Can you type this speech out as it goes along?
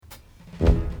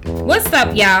What's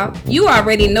up, y'all? You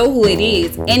already know who it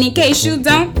is. And in case you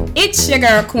don't, it's your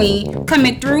girl Queen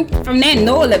coming through from that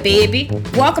NOLA, baby.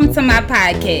 Welcome to my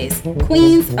podcast,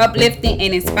 Queen's Uplifting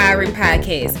and Inspiring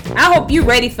Podcast. I hope you're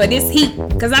ready for this heat,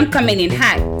 because I'm coming in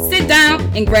hot. Sit down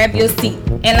and grab your seat.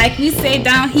 And like we say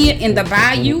down here in the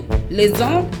bayou,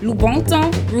 laissons le bon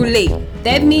temps rouler.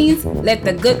 That means let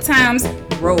the good times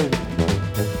roll.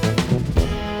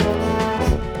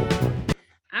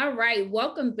 All right,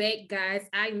 welcome back, guys.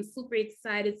 I am super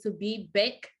excited to be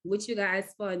back with you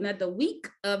guys for another week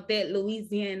of that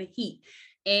Louisiana heat.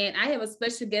 And I have a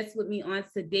special guest with me on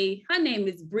today. Her name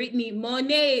is Brittany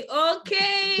Monet.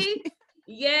 Okay.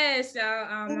 Yes, y'all.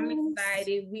 I'm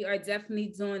excited. We are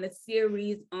definitely doing a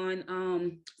series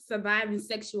on surviving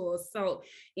sexual assault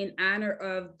in honor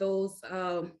of those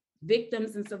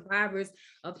victims and survivors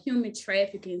of human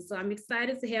trafficking. So I'm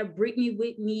excited to have Brittany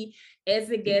with me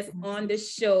as a guest on the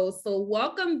show. So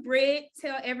welcome, Britt.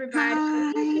 Tell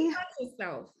everybody about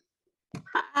yourself.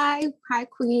 Hi,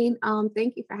 Queen.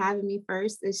 Thank you for having me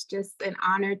first. It's just an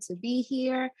honor to be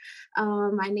here.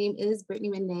 My name is Brittany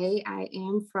Monet. I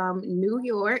am from New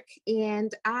York,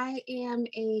 and I am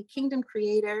a kingdom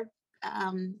creator,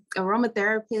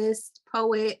 aromatherapist,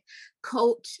 poet,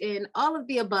 coach, and all of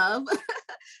the above.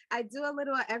 I do a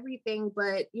little of everything,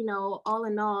 but all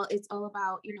in all, it's all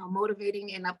about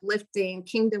motivating and uplifting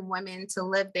kingdom women to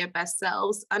live their best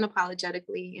selves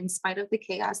unapologetically in spite of the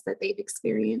chaos that they've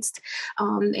experienced.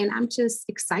 And I'm just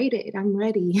excited. I'm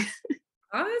ready.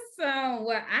 Awesome.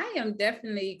 Well, I am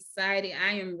definitely excited.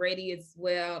 I am ready as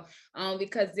well,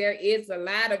 because there is a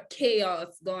lot of chaos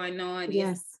going on.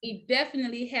 Yes. We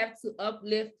definitely have to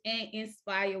uplift and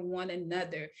inspire one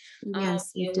another.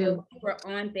 Yes, you do. We were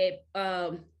on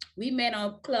that, we met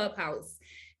on Clubhouse,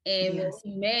 and when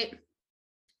we met,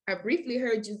 I briefly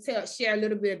heard you share a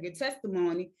little bit of your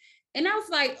testimony, and I was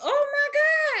like, oh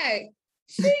my God,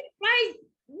 she like,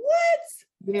 what?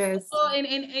 Yes. Oh,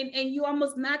 and you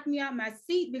almost knocked me out my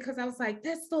seat, because I was like,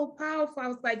 that's so powerful. I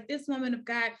was like, this woman of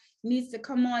God needs to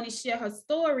come on and share her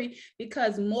story,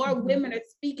 because more women are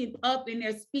speaking up and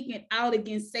they're speaking out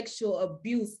against sexual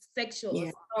abuse, sexual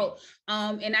assault.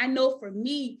 And I know for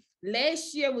me,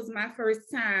 last year was my first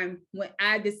time when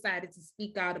I decided to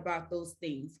speak out about those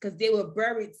things, because they were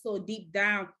buried so deep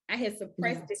down. I had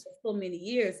suppressed it for so many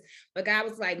years, but God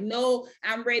was like, no,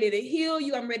 I'm ready to heal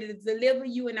you. I'm ready to deliver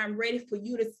you. And I'm ready for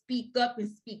you to speak up and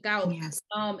speak out.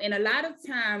 And a lot of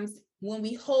times when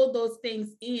we hold those things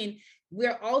in,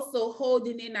 we're also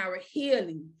holding in our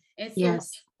healing. And so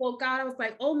for God, I was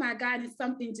like, oh my God. And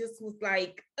something just was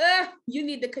like, you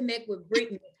need to connect with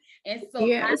Brittany. And so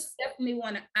I definitely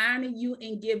want to honor you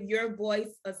and give your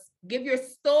voice, give your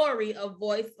story a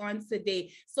voice on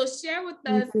today. So share with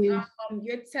us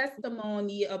your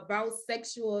testimony about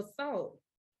sexual assault.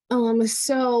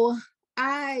 So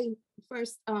I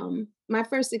first, my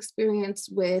first experience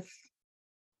with,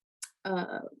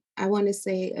 I want to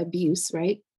say abuse,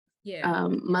 right?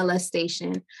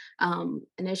 Molestation,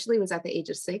 initially was at the age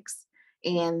of 6.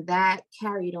 And that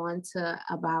carried on to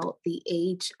about the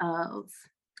age of,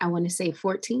 I want to say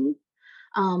 14.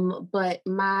 And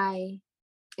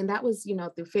that was,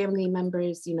 through family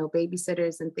members,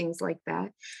 babysitters and things like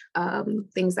that,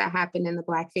 things that happen in the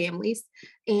Black families.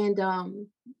 And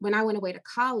when I went away to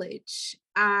college,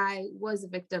 I was a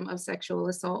victim of sexual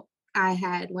assault.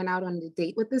 I went out on a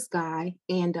date with this guy,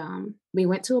 and we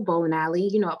went to a bowling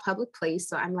alley, a public place.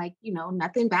 So I'm like,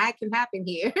 nothing bad can happen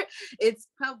here. It's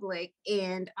public.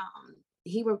 And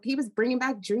he was bringing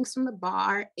back drinks from the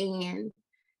bar, and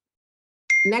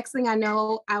next thing I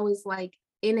know, I was like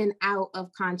in and out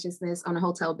of consciousness on a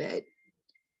hotel bed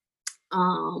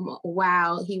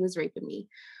while he was raping me.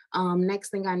 Next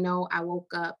thing I know, I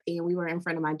woke up and we were in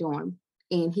front of my dorm,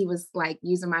 and he was like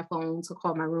using my phone to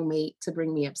call my roommate to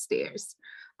bring me upstairs.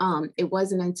 It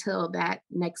wasn't until that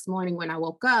next morning when I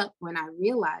woke up, when I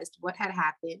realized what had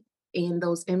happened, and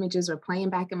those images were playing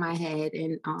back in my head.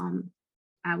 And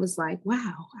I was like,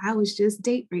 wow, I was just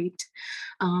date raped.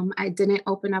 I didn't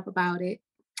open up about it.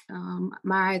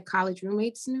 My college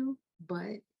roommates knew,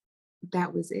 but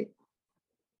that was it.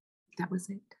 That was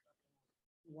it.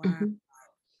 Wow.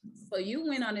 So you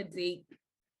went on a date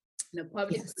in a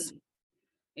public place,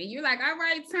 and you're like, all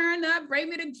right, turn up, bring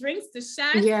me the drinks, the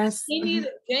shots, the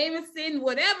Jameson,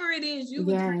 whatever it is you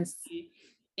were drinking,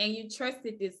 and you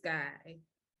trusted this guy.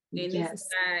 And this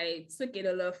guy took it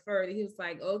a little further. He was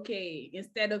like, okay,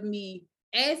 instead of me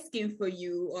asking for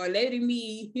you or letting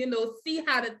me, see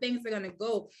how the things are going to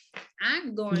go,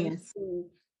 I'm going to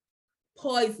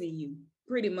poison you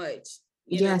pretty much,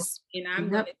 and I'm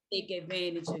going to take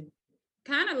advantage of you.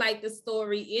 Kind of like the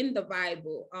story in the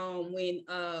Bible when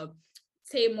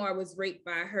Tamar was raped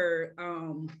by her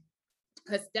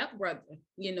stepbrother,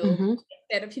 Mm-hmm.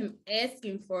 instead of him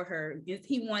asking for her,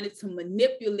 he wanted to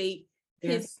manipulate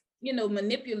his, Yes.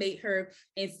 manipulate her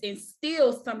and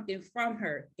steal something from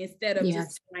her instead of Yes.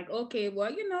 just like, okay,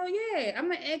 well, yeah, I'm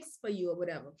gonna ask for you or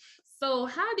whatever. So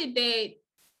how did that,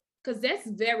 because that's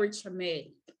very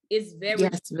traumatic. It's very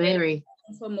Yes, very.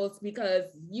 for most, because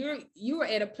you were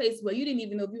at a place where you didn't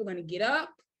even know if you were gonna get up,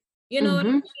 you know what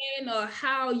Mm-hmm. I'm saying, or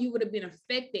how you would have been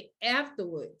affected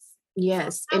afterwards.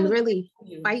 Yes, How and was really that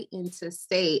for you? fighting to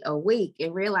stay awake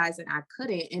and realizing I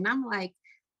couldn't. And I'm like,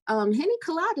 Henny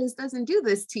Coladas doesn't do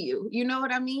this to you. You know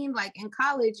what I mean? Like in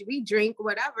college, we drink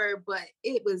whatever, but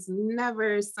it was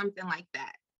never something like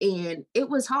that. And it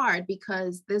was hard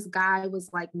because this guy was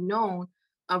like known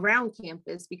around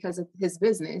campus because of his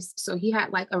business. So he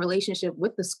had like a relationship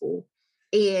with the school.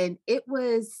 And it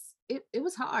was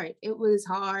hard. It was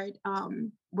hard.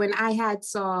 When I had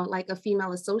saw like a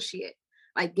female associate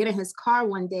like get in his car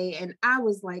one day and I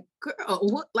was like, girl,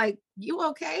 what, like, you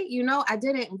okay? I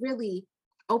didn't really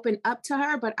open up to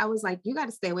her, but I was like, you got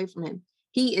to stay away from him.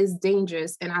 He is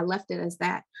dangerous. And I left it as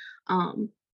that.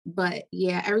 But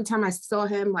yeah, every time I saw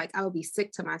him, like I would be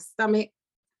sick to my stomach.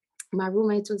 My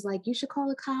roommates was like, you should call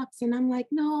the cops. And I'm like,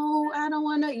 no, I don't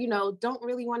want to, don't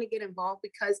really want to get involved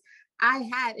because I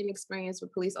had an experience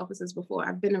with police officers before.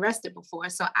 I've been arrested before.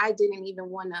 So I didn't even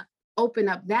want to open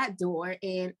up that door.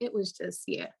 And it was just,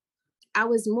 yeah, I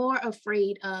was more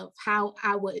afraid of how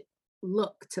I would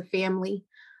look to family.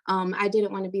 I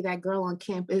didn't want to be that girl on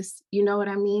campus. You know what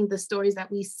I mean? The stories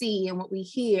that we see and what we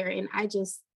hear. And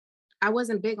I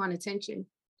wasn't big on attention,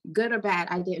 good or bad.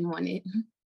 I didn't want it.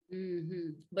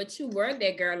 But you were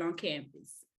that girl on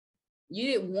campus. You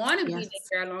didn't want to be Yes. that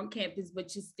girl on campus,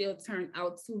 but you still turned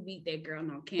out to be that girl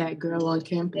on campus. That girl on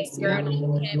campus. That girl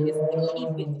on campus to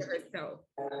keep it to herself.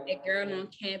 That girl on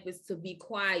campus to be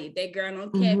quiet. That girl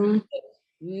on campus to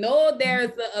know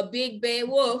there's a big bad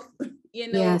wolf,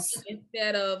 Yes.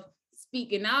 instead of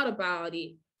speaking out about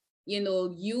it,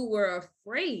 you were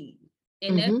afraid.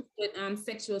 And that's what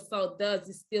sexual assault does.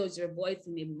 It steals your voice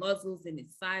and it muzzles and it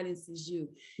silences you.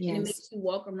 Yes. And it makes you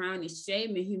walk around in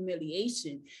shame and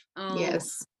humiliation.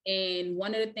 Yes. And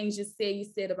one of the things you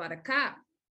said about a cop,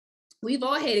 we've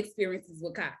all had experiences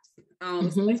with cops,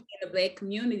 especially in the Black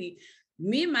community.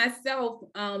 Me, myself,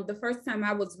 the first time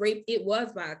I was raped, it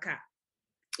was by a cop.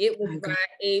 It was by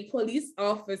a police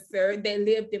officer that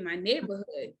lived in my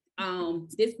neighborhood.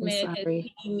 This man had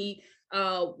seen me,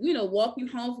 walking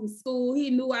home from school. He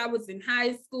knew I was in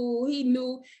high school. He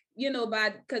knew,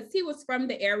 because he was from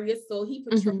the area, so he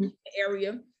patrolled the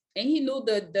area, and he knew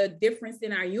the difference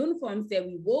in our uniforms that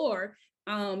we wore.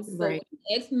 So when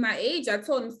he asked me my age, I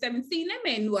told him 17. That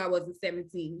man knew I wasn't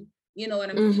 17. You know what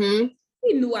I'm saying?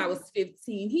 He knew I was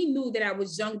 15. He knew that I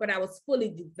was young, but I was fully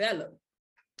developed.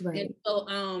 Right. And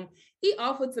so he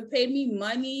offered to pay me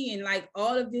money and like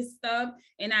all of this stuff.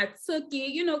 And I took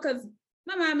it, because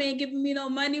my mom ain't giving me no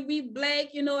money. We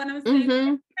Black, you know what I'm saying? Right,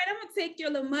 I'm gonna take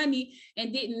your little money,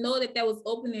 and didn't know that was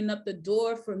opening up the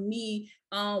door for me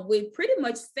with pretty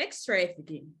much sex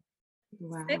trafficking.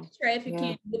 Wow. Sex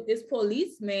trafficking with this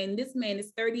policeman. This man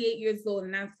is 38 years old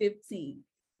and I'm 15.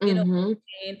 You know,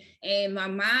 and my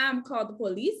mom called the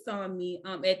police on me.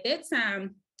 At that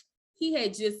time,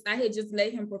 I had just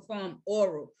let him perform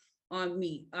oral on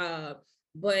me.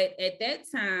 But at that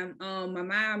time,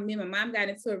 me and my mom got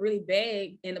into it really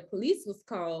bad, and the police was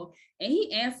called, and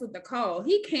he answered the call.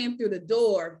 He came through the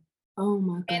door. Oh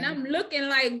my God. And I'm looking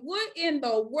like, what in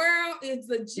the world is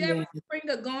the Jerry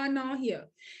Springer going on here?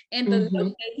 And the look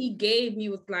that he gave me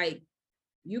was like,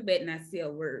 you better not say a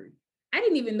word. I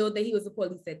didn't even know that he was a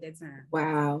police at that time.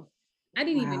 Wow. I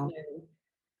didn't even know.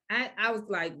 I was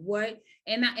like, what?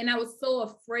 And I was so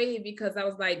afraid because I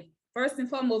was like, first and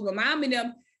foremost, my mom and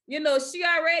them, she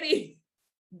already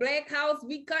Black house,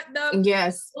 we cut up.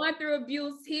 Yes. Going through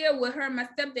abuse here with her and my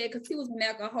stepdad, because he was an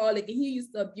alcoholic and he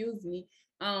used to abuse me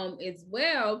as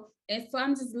well. And so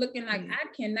I'm just looking like I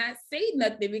cannot say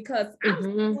nothing because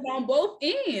I'm on both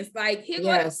ends. Like he's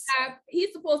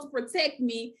supposed to protect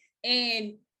me,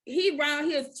 and he around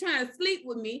here is trying to sleep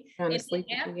with me. And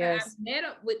after I met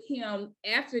up with him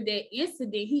after that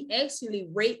incident, he actually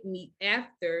raped me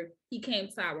after he came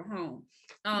to our home.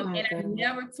 And I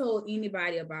never told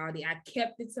anybody about it. I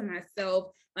kept it to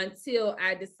myself until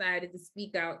I decided to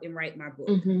speak out and write my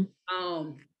book.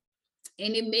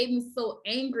 And it made me so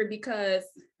angry because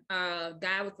God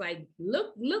was like,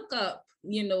 look up,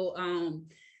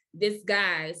 this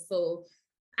guy. So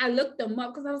I looked him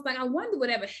up because I was like, I wonder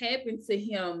whatever happened to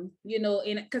him,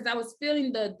 and because I was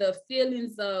feeling the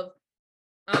feelings of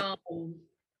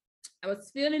I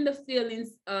was feeling the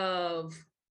feelings of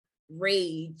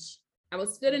rage. I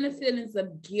was feeling the feelings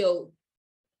of guilt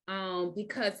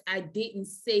because I didn't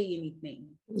say anything.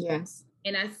 Yes.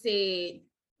 And I said,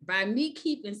 by me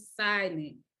keeping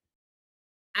silent,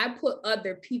 I put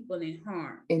other people in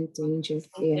harm. In danger.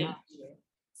 Yeah.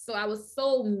 So I was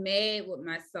so mad with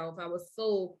myself.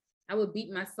 I would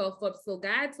beat myself up. So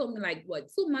God told me like, what,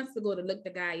 2 months ago to look the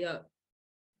guy up.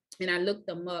 And I looked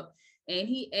him up. And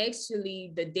he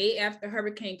actually, the day after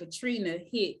Hurricane Katrina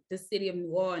hit the city of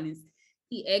New Orleans,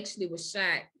 he actually was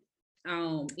shot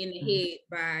in the head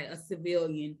by a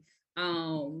civilian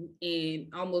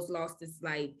and almost lost his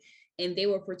life. And they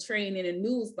were portraying in the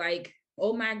news like,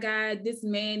 oh my God, this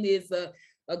man is a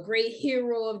great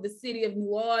hero of the city of New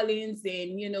Orleans.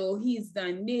 And, you know, he's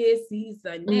done this, he's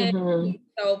done that,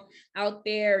 himself out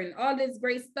there and all this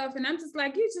great stuff. And I'm just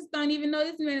like, you just don't even know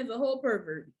this man is a whole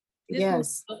pervert. This man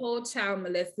is a whole child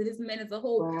molester. This man is a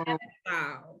whole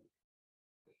pedophile.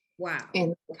 Wow.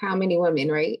 And how many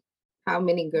women, right? How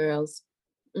many girls?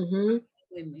 Women.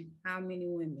 How many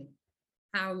women?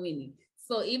 How many?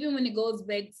 So even when it goes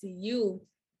back to you,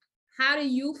 how do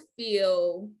you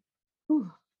feel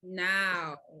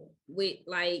now with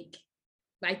like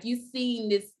you seen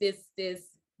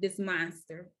this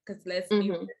monster? Because let's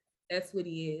be real, that's what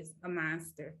he is, a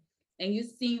monster. And you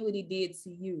seen what he did to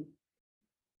you.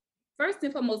 First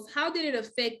and foremost, how did it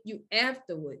affect you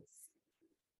afterwards?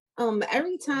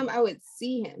 Every time I would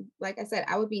see him, like I said,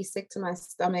 I would be sick to my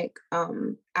stomach.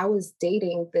 I was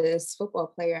dating this football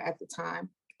player at the time.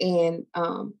 And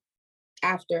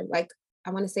after, like,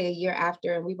 I want to say a year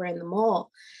after, and we were in the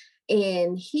mall,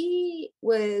 and he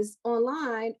was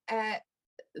online at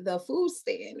the food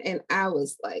stand. And I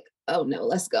was like, oh no,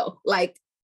 let's go. Like,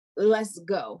 let's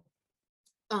go.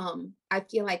 I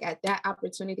feel like at that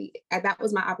opportunity, that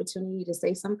was my opportunity to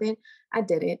say something. I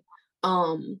didn't.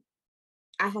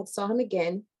 I had saw him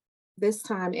again, this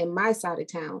time in my side of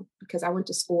town, because I went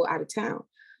to school out of town.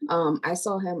 I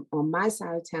saw him on my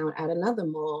side of town at another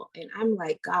mall, and I'm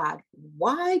like, God,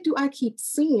 why do I keep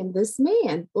seeing this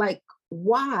man? Like,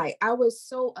 why? I was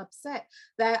so upset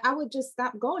that I would just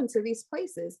stop going to these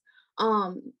places.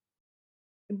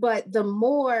 But the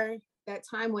more that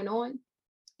time went on,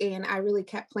 and I really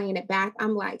kept playing it back,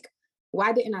 I'm like,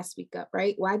 why didn't I speak up,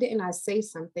 right? Why didn't I say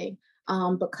something?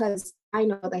 Because I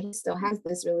know that he still has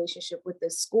this relationship with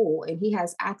this school and he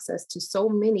has access to so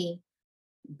many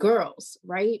girls,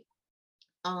 right?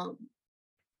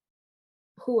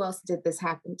 Who else did this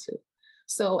happen to?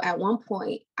 So at one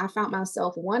point, I found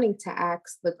myself wanting to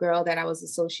ask the girl that I was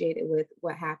associated with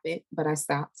what happened, but I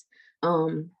stopped.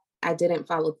 I didn't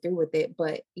follow through with it.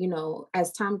 But, you know,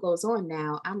 as time goes on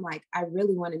now, I'm like, I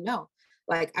really want to know.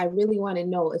 Like, I really want to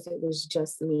know if it was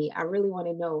just me. I really want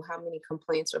to know how many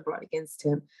complaints were brought against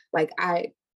him. Like,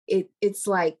 it's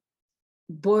like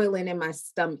boiling in my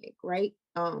stomach, right?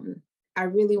 I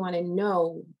really want to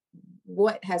know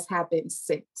what has happened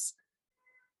since.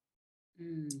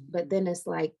 But then it's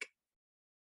like,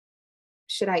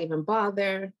 should I even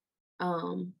bother?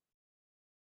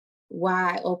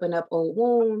 Why open up old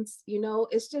wounds? You know,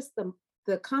 it's just the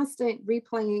constant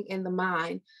replaying in the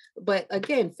mind. But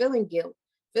again, feeling guilt,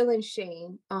 feeling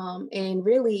shame, and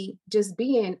really just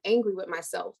being angry with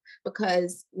myself,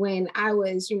 because when I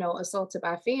was, you know, assaulted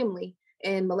by family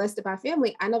and molested by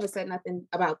family, I never said nothing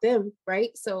about them,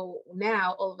 right? So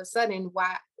now all of a sudden,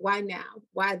 why now?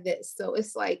 Why this? So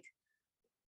it's like,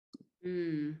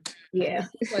 yeah.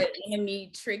 What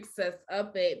enemy tricks us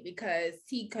up at, because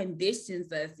he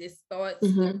conditions us. It starts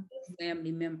with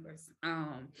family members.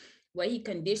 Where he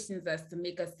conditions us to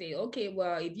make us say, okay,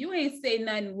 well, if you ain't say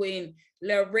nothing when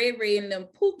Lil Ray Ray and them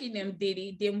Pookie them did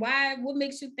it, then what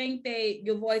makes you think that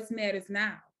your voice matters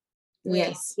now?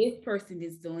 When this person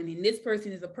is doing it, and this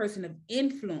person is a person of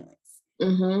influence.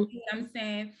 You know what I'm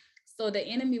saying? So the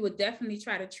enemy would definitely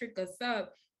try to trick us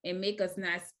up and make us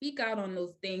not speak out on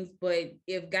those things. But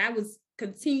if God was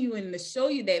continuing to show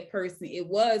you that person, it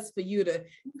was for you to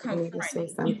confront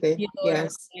something. You know what I'm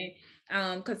saying?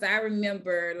 Because I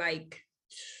remember like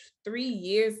 3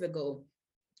 years ago,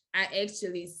 I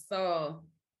actually saw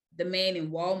the man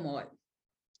in Walmart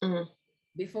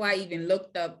before I even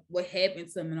looked up what happened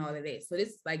to him and all of that. So this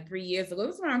is like 3 years ago. It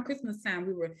was around Christmas time.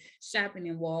 We were shopping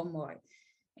in Walmart.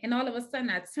 And all of a sudden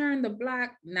I turned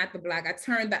I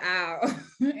turned the aisle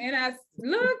and I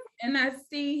looked and I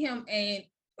see him, and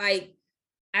like,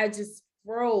 I just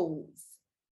froze.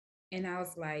 And I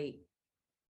was like,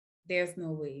 there's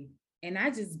no way. And I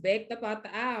just backed up out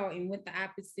the aisle and went the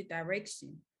opposite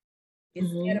direction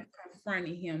instead of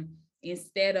confronting him,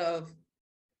 instead of,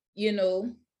 you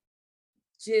know,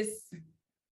 just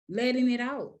letting it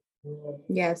out.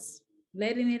 Yes.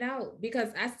 letting it out, because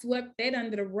I swept that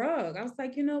under the rug. I was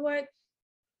like, you know what?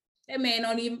 That man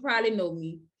don't even probably know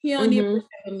me. He don't even Mm-hmm.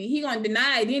 remember me. He gonna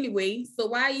deny it anyway. So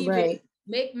why even Right.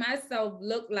 make myself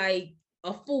look like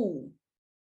a fool?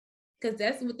 Because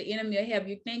that's what the enemy will have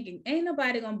you thinking. Ain't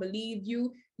nobody gonna believe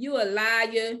you. You a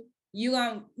liar. You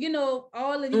gonna,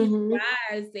 all of these Mm-hmm.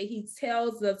 lies that he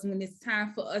tells us when it's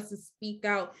time for us to speak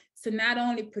out, to not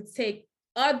only protect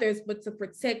others, but to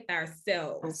protect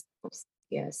ourselves.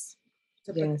 Yes.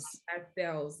 To protect Yes.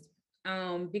 ourselves.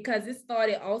 Because it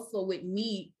started also with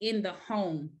me in the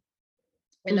home.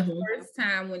 And the Mm-hmm. first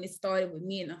time when it started with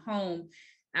me in the home,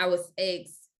 I was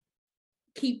asked,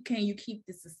 can you keep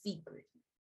this a secret?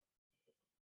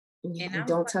 Yeah. And I And was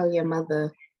don't tell your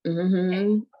mother.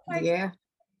 Mm-hmm. like, Yeah.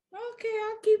 okay,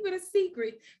 I'll keep it a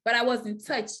secret. But I wasn't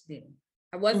touched then.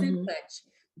 I wasn't Mm-hmm. touched,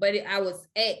 but I was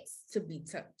asked to be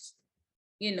touched,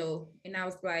 and I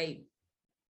was like,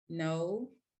 no,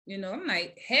 I'm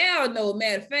like, hell no,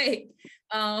 matter of fact.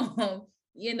 Um,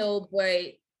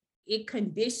 but it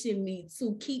conditioned me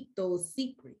to keep those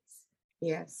secrets.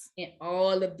 Yes. And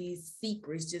all of these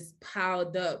secrets just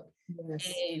piled up.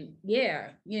 Yes. And yeah,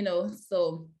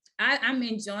 so I'm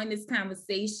enjoying this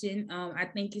conversation. I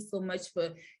thank you so much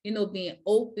for, being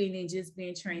open and just being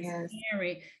Yes.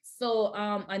 transparent. So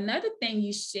another thing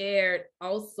you shared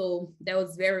also that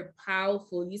was very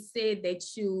powerful, you said that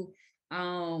you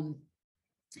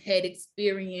had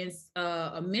experienced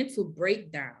a mental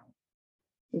breakdown.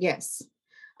 Yes.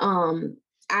 Um,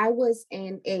 I was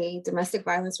in a domestic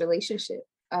violence relationship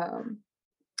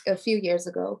a few years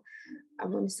ago. I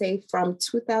want to say from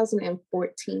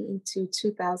 2014 to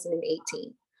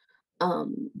 2018.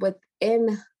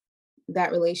 Within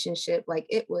that relationship, like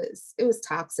it was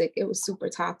toxic. It was super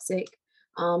toxic.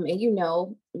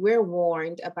 And we're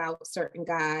warned about certain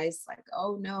guys, like,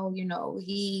 oh no,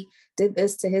 he did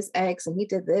this to his ex and he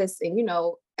did this. And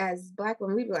as Black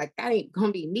women, we be like, that ain't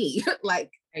gonna be me.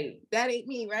 Like, Right. that ain't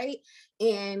me, right?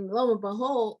 And lo and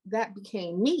behold, that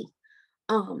became me.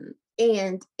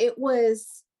 And it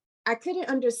was, I couldn't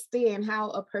understand how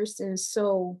a person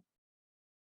so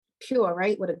pure,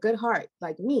 right? With a good heart,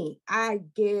 like me, I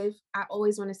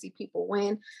always want to see people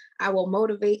win. I will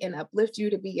motivate and uplift you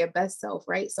to be your best self,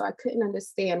 right? So I couldn't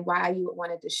understand why you would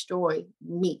want to destroy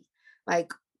me.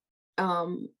 Like,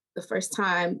 the first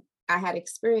time I had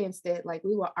experienced it, like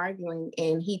we were arguing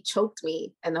and he choked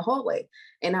me in the hallway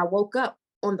and I woke up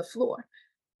on the floor.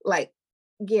 Like,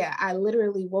 yeah, I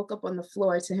literally woke up on the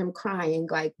floor to him crying,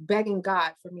 like begging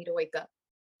God for me to wake up.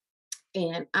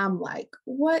 And I'm like,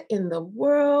 what in the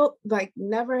world? Like,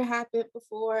 never happened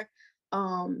before.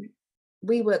 Um,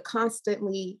 we would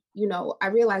constantly, I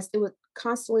realized it would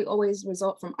constantly always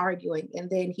result from arguing. And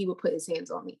then he would put his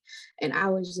hands on me. And I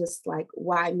was just like,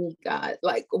 why me, God?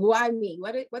 Like, why me?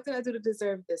 What did I do to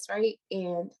deserve this? Right.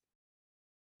 And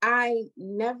I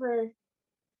never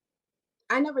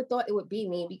I never thought it would be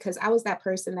me because I was that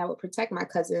person that would protect my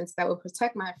cousins, that would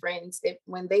protect my friends if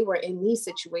when they were in these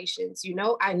situations,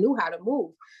 I knew how to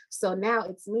move. So now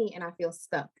it's me and I feel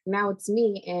stuck. Now it's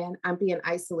me and I'm being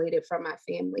isolated from my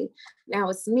family. Now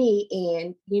it's me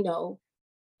and,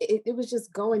 it was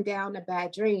just going down a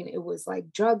bad drain. It was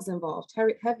like drugs involved,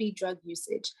 heavy drug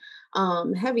usage,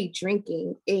 heavy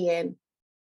drinking, and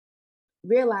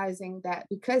realizing that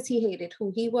because he hated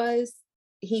who he was,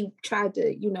 he tried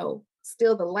to,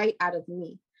 steal the light out of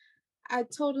me. I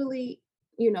totally,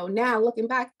 now looking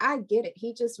back, I get it.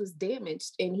 He just was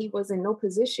damaged and he was in no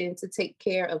position to take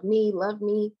care of me, love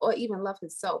me, or even love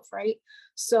himself, right?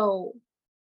 So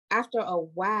after a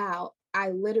while,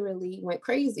 I literally went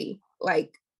crazy,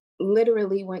 like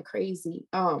literally went crazy.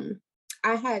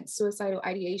 I had suicidal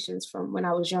ideations from when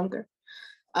I was younger.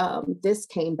 This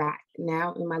came back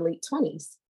now in my late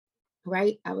 20s,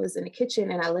 right? I was in the kitchen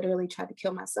and I literally tried to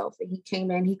kill myself. And he came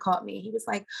in, he caught me. He was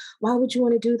like, why would you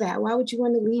want to do that? Why would you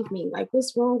want to leave me? Like,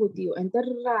 what's wrong with you? And da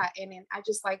da da. And then I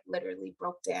just like literally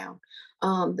broke down.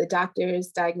 The doctors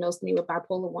diagnosed me with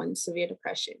bipolar 1 severe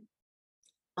depression.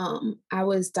 I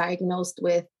was diagnosed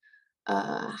with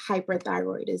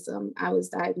hyperthyroidism. I was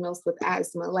diagnosed with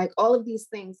asthma, like all of these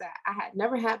things that I had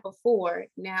never had before.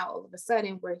 Now, all of a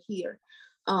sudden, we're here.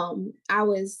 I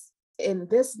was, and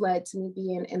this led to me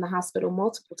being in the hospital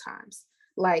multiple times.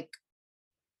 Like,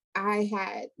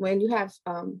 when you have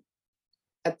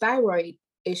a thyroid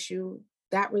issue,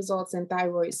 that results in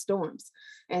thyroid storms.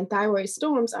 And thyroid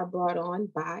storms are brought on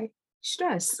by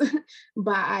stress,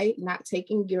 by not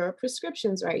taking your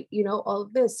prescriptions right, all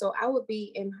of this. So I would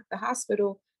be in the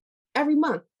hospital every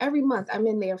month. Every month, I'm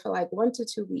in there for like 1 to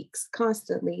 2 weeks,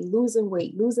 constantly losing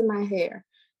weight, losing my hair.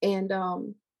 And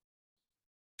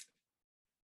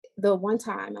the one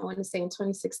time, I want to say in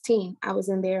 2016, I was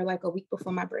in there like a week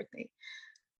before my birthday.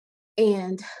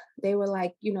 And they were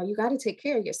like, you got to take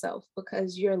care of yourself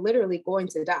because you're literally going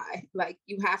to die. Like,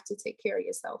 you have to take care of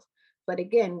yourself. But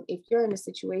again, if you're in a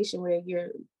situation where you're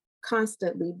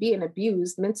constantly being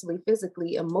abused mentally,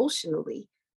 physically, emotionally,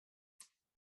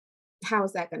 how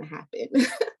is that going to happen?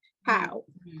 How?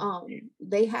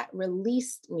 They had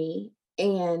released me,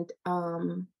 and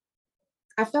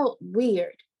I felt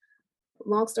weird.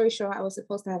 Long story short, I was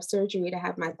supposed to have surgery to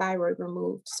have my thyroid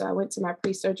removed. So I went to my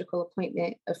pre-surgical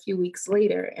appointment a few weeks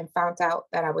later and found out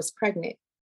that I was pregnant.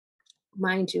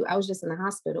 Mind you, I was just in the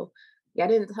hospital. Y'all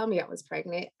didn't tell me I was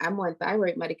pregnant. I'm on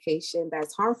thyroid medication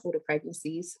that's harmful to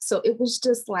pregnancies. So it was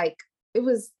just like, it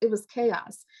was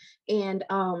chaos. And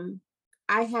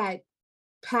I had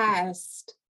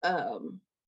passed, I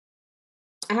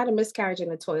had a miscarriage in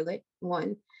the toilet,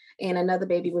 one, and another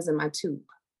baby was in my tube.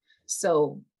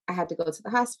 So I had to go to the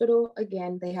hospital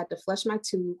again. They had to flush my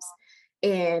tubes.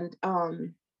 And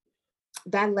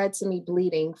that led to me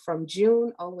bleeding from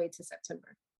June all the way to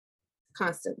September,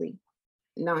 constantly,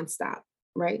 nonstop,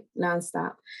 right?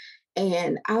 Nonstop.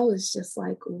 And I was just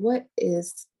like, what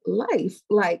is life?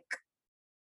 Like,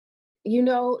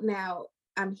 now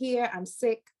I'm here, I'm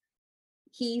sick.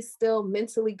 He's still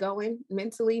mentally going,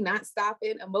 mentally not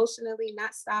stopping, emotionally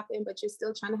not stopping, but you're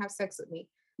still trying to have sex with me.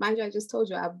 Mind you, I just told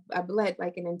you I bled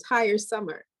like an entire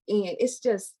summer. And it's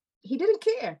just, he didn't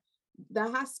care. The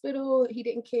hospital, he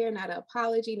didn't care, not an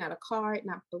apology, not a card,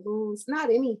 not balloons, not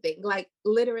anything, like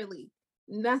literally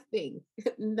nothing,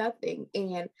 nothing.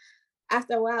 And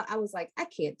after a while, I was like, I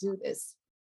can't do this.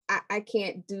 I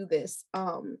can't do this.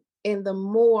 And the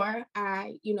more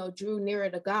I, drew nearer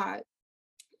to God,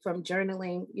 from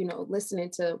journaling, listening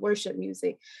to worship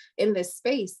music in this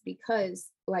space, because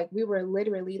like we were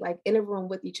literally like in a room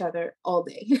with each other all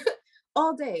day,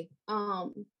 all day.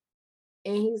 And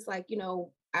he's like, I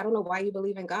don't know why you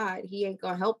believe in God. He ain't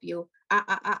gonna help you.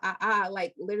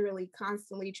 Like literally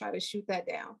constantly try to shoot that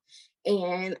down.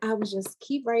 And I was just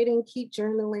keep writing, keep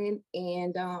journaling.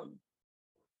 And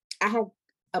I had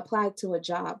applied to a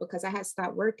job because I had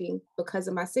stopped working because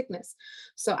of my sickness.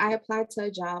 So I applied to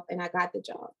a job and I got the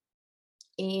job.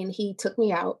 And he took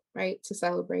me out, right, to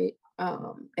celebrate,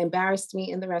 embarrassed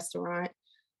me in the restaurant.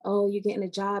 Oh, you're getting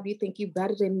a job. You think you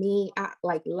better than me.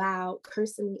 Like loud,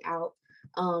 cursing me out.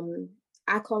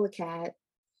 I call a cab.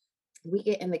 We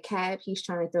get in the cab. He's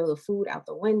trying to throw the food out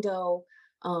the window.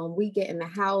 We get in the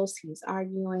house. He's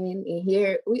arguing. And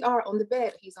here we are on the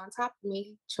bed. He's on top of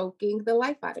me, choking the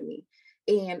life out of me.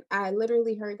 And I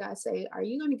literally heard God say, are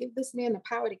you going to give this man the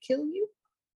power to kill you?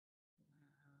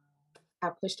 I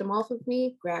pushed him off of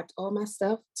me, grabbed all my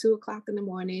stuff, 2:00 in the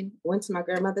morning, went to my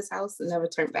grandmother's house and never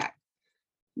turned back.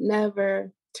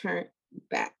 Never turned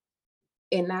back.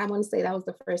 And I want to say that was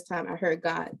the first time I heard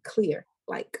God clear.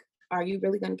 Like, are you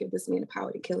really going to give this man the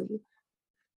power to kill you?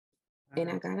 And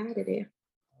I got out of there.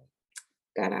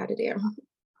 Got out of there.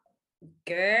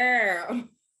 Girl.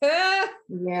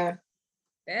 Yeah.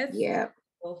 That's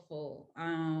awful.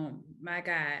 My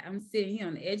God, I'm sitting here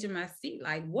on the edge of my seat.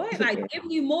 Like, what? Like, give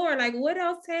me more. Like, what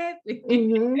else happened?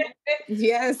 Mm-hmm.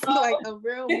 Yes, like a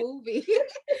real movie.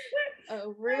 A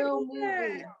real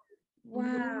movie. Wow.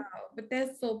 Mm-hmm. But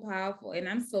that's so powerful. And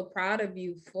I'm so proud of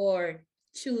you for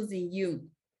choosing you.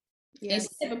 Yes. And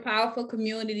she has a powerful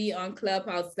community on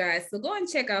Clubhouse, guys. So go and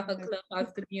check out her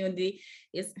Clubhouse community.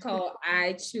 It's called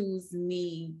I Choose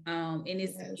Me. And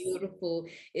it's beautiful.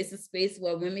 It's a space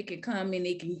where women can come and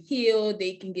they can heal,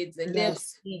 they can get delivered.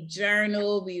 We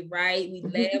journal, we write, we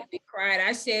laugh, we cried.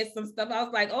 I shared some stuff. I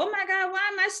was like, oh my God, why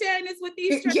am I sharing this with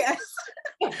these? Yes.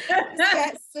 I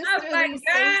was like,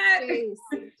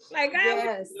 God, like, God, what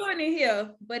are you doing in here?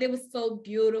 But it was so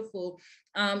beautiful.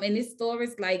 And it's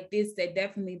stories like this that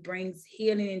definitely brings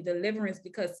healing and deliverance,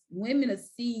 because women will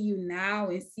see you now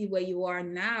and see where you are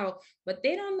now, but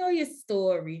they don't know your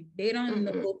story. They don't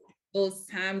know those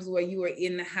times where you were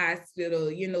in the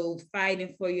hospital,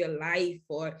 fighting for your life,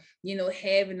 or,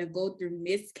 having to go through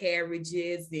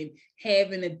miscarriages and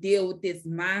having to deal with this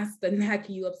monster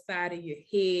knocking you upside of your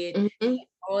head.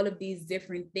 All of these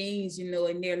different things, and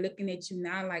they're looking at you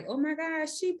now like, oh my God,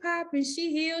 she popping,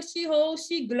 she healed, she whole,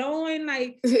 she glowing,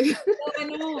 like what's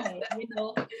going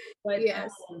on, But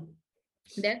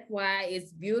that's why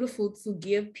it's beautiful to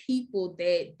give people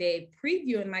that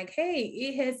preview and like, hey,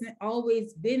 it hasn't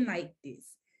always been like this.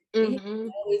 It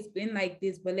hasn't always been like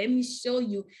this, but let me show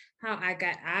you how I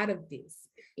got out of this.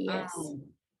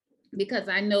 Because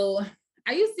I know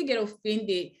I used to get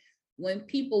offended when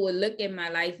people would look at my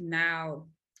life now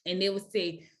and they would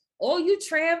say, oh, you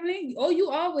traveling? Oh, you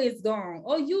always gone.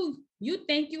 Oh, you You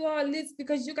think you all this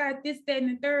because you got this, that,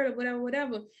 and the third, or whatever,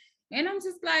 whatever. And I'm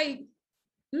just like,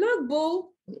 look, boo,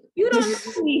 you don't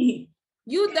know me.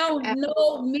 You don't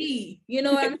know me. You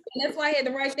know what I'm saying? That's why I had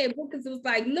to write that book, because it was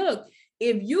like, look,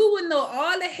 if you would know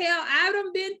all the hell I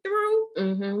done been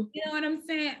through, you know what I'm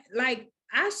saying? Like,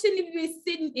 I shouldn't even be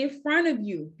sitting in front of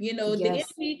you. You know, the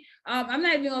enemy, I'm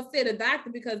not even gonna say the doctor,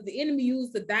 because the enemy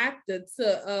used the doctor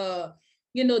to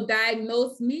you know,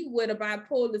 diagnose me with a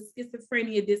bipolar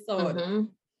schizophrenia disorder.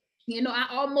 You know, I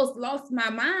almost lost my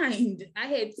mind. I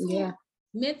had two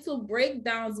mental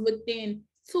breakdowns within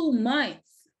 2 months.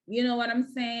 You know what I'm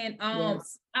saying? I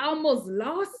almost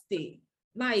lost it.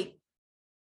 Like,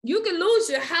 you can lose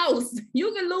your house,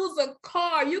 you can lose a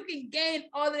car, you can gain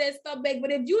all of that stuff back,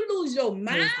 but if you lose your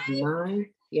mind,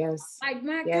 like,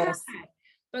 my God.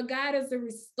 But God is a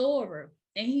restorer,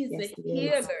 and He's a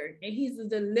healer, and He's a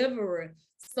deliverer.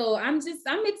 So I'm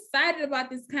excited about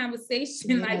this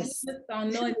conversation. Like, you just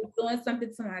don't know, and it's doing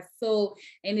something to my soul,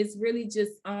 and it's really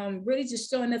just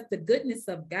showing us the goodness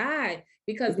of God.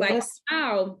 Because like,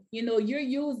 now, you know,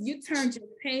 you turned your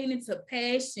pain into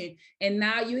passion, and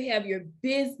now you have your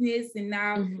business, and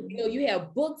now you know you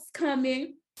have books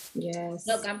coming.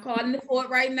 Look, I'm calling it for it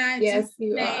right now.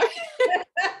 You are.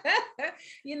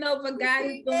 You know, but God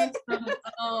is doing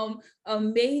some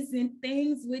amazing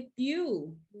things with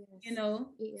you. You know,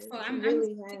 so I'm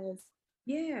really has.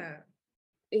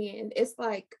 And it's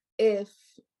like, if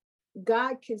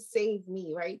God can save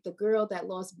me, right? The girl that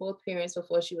lost both parents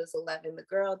before she was 11, the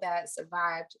girl that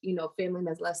survived, you know, family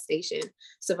molestation,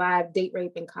 survived date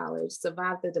rape in college,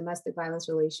 survived the domestic violence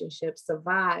relationship,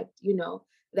 survived, you know,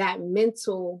 that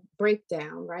mental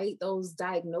breakdown, right? Those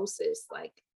diagnoses.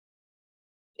 Like,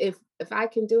 if I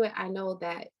can do it, I know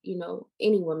that, you know,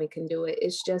 any woman can do it.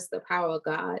 It's just the power of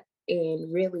God,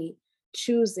 and really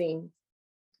choosing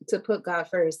to put God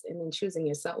first, and then choosing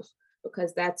yourself,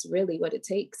 because that's really what it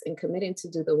takes, and committing to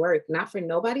do the work, not for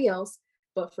nobody else,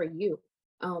 but for you.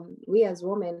 We as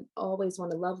women always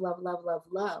want to love, love, love, love,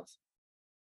 love.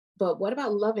 But what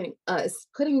about loving us,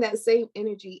 putting that same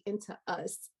energy into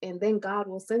us, and then God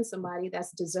will send somebody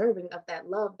that's deserving of that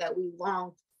love that we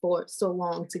long for so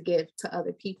long to give to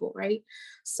other people, right?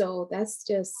 So that's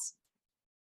just,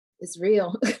 it's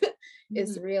real.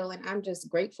 It's real, and I'm just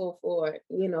grateful for,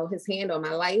 you know, His hand on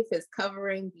my life, His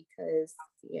covering, because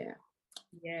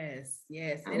Yes.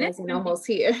 I wasn't almost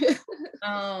here.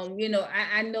 You know,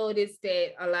 I noticed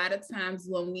that a lot of times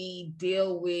when we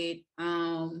deal with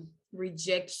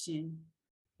rejection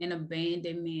and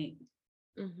abandonment,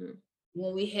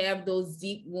 when we have those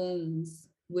deep wounds,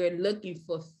 we're looking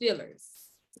for fillers.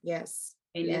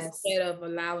 And instead of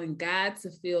allowing God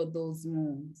to fill those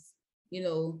wounds, you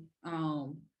know,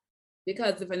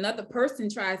 because if another person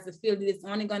tries to fill it, it's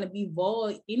only going to be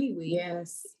void anyway.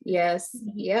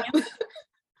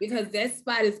 Because that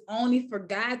spot is only for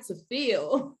God to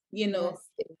fill, you know.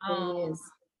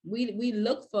 We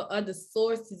look for other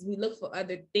sources, we look for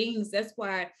other things. That's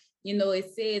why, you know,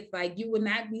 it says, like, you will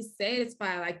not be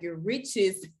satisfied, like your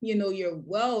riches, you know, your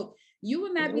wealth. You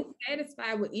will not be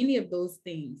satisfied with any of those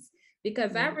things.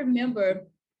 Because I remember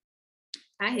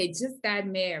I had just got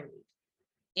married,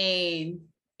 and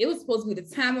it was supposed to be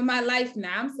the time of my life.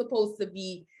 Now I'm supposed to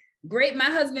be great. My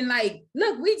husband, like,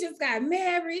 look, we just got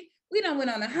married. We done went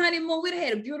on a honeymoon. We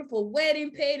had a beautiful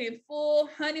wedding, paid in full,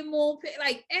 honeymoon,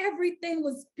 like everything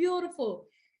was beautiful.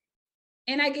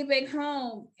 And I get back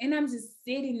home, and I'm just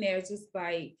sitting there just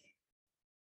like,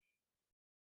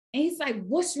 and he's like,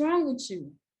 what's wrong with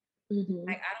you?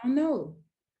 Like, I don't know.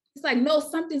 It's like, no,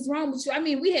 something's wrong with you. I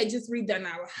mean, we had just redone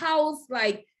our house,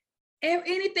 like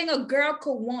anything a girl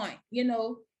could want, you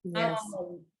know?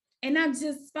 And I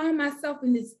just found myself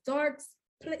in this dark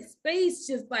space,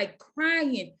 just like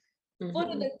crying, full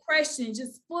of depression,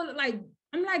 just full of like,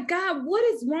 I'm like, God, what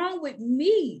is wrong with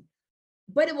me?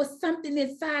 But it was something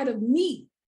inside of me.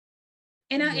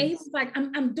 And and he was like,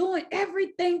 I'm doing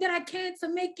everything that I can to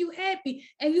make you happy,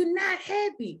 and you're not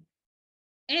happy.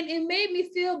 And it made me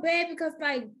feel bad, because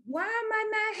like, why am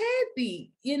I not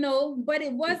happy? You know, but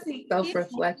it wasn't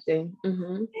self-reflecting.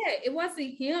 It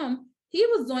wasn't him. He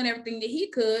was doing everything that he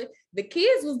could. The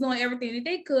kids was doing everything that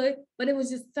they could, but it was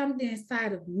just something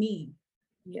inside of me.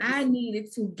 I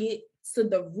needed to get to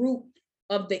the root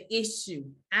of the issue.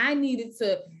 I needed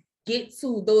to get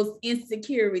to those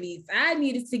insecurities. I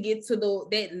needed to get to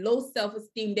that low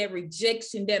self-esteem, that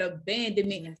rejection, that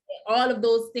abandonment, all of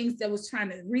those things that was trying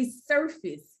to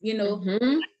resurface, you know.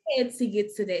 I had to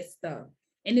get to that stuff.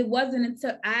 And it wasn't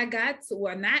until I got to,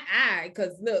 well, not I,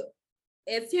 because look,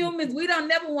 as humans, we don't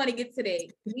never want to get to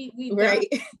that. We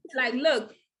like,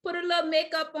 look, put a little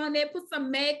makeup on there, put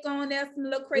some MAC on there, some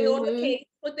little Crayola Mhm. cake,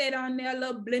 put that on there, a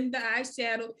little blender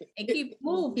eyeshadow, and keep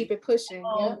moving. Keep it pushing.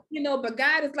 Yeah. You know, but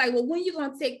God is like, well, when you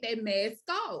gonna take that mask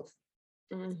off?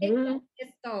 Take that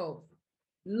mask off.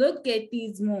 Look at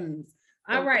these wounds.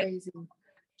 All right. Crazy.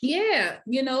 Yeah,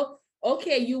 you know,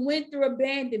 okay, you went through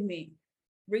abandonment,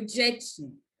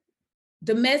 rejection,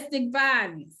 domestic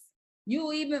violence,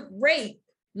 you even rape,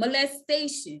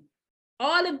 molestation,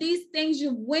 all of these things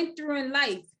you went through in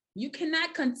life. You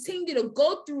cannot continue to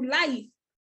go through life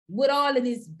with all of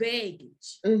this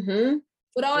baggage,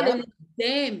 with all of this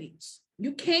damage.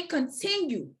 You can't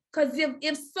continue, because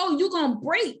if so, you're gonna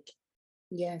break.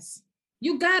 Yes.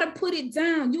 You gotta put it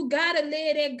down. You gotta lay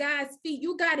it at God's feet.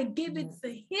 You gotta give it to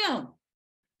him.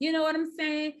 You know what I'm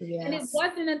saying? Yes. And it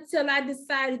wasn't until I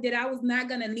decided that I was not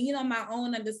gonna lean on my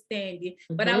own understanding,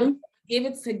 but I was gonna give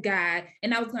it to God,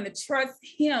 and I was gonna trust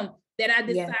him, that I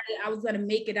decided I was gonna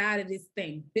make it out of this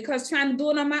thing. Because trying to do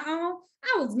it on my own,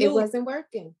 I was losing. It wasn't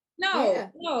working. No,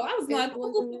 I was going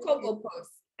Cocoa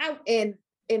Puffs.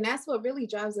 And that's what really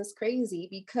drives us crazy,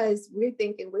 because we're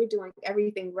thinking we're doing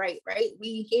everything right?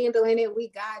 We handling it, we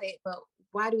got it, but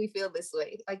why do we feel this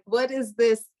way? Like, what is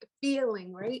this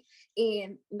feeling, right?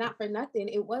 And not for nothing,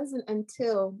 it wasn't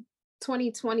until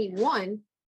 2021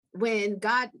 when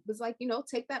God was like,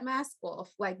 take that mask off,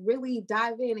 like really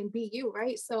dive in and be you,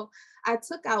 right? So I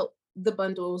took out the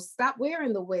bundles, stopped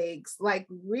wearing the wigs, like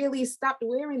really stopped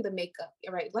wearing the makeup,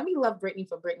 right? Let me love Brittany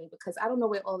for Brittany, because I don't know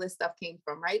where all this stuff came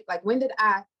from, right? Like, when did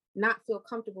I not feel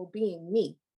comfortable being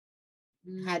me?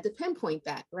 Had to pinpoint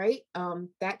that, right?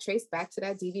 That traced back to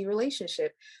that DV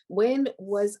relationship. When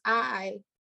was I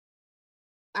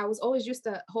was always used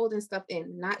to holding stuff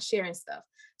in, not sharing stuff.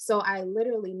 So I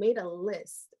literally made a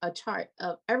list, a chart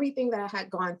of everything that I had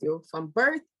gone through from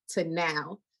birth to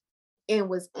now, and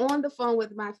was on the phone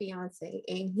with my fiance,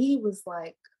 and he was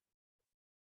like,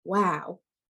 wow,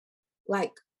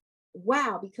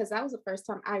 because that was the first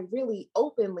time I really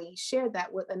openly shared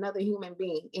that with another human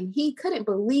being. And he couldn't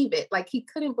believe it. Like, he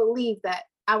couldn't believe that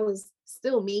I was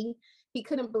still me. He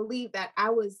couldn't believe that I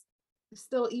was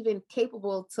still even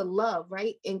capable to love,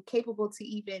 right? And capable to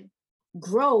even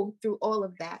grow through all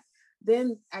of that.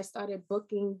 Then I started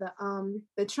booking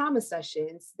the trauma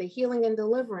sessions, the healing and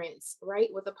deliverance, right,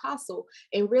 with Apostle.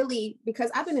 And really,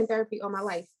 because I've been in therapy all my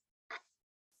life,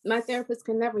 my therapist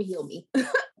can never heal me,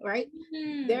 right?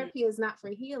 Therapy is not for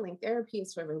healing. Therapy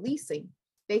is for releasing.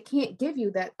 They can't give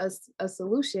you that a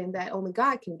solution that only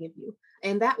God can give you.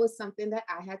 And that was something that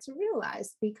I had to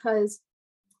realize, because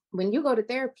when you go to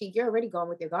therapy, you're already going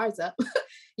with your guards up.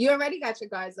 You already got your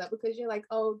guards up, because you're like,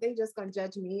 oh, they just gonna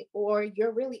judge me. Or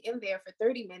you're really in there for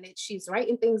 30 minutes. She's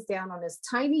writing things down on this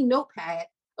tiny notepad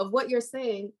of what you're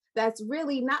saying that's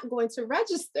really not going to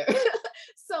register.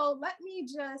 So let me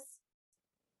just,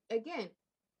 again,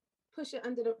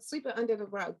 sweep it under the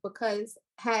rug, because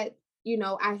I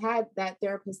had that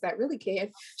therapist that really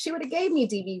cared, she would have gave me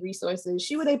DV resources.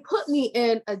 She would have put me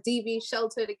in a DV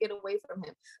shelter to get away from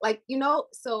him. Like,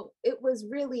 so it was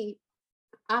really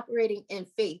operating in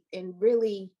faith and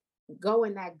really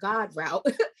going that God route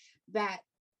that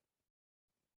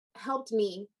helped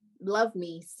me love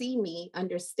me, see me,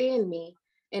 understand me.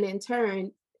 And in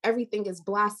turn, everything is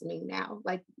blossoming now.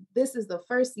 Like, this is the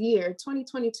first year,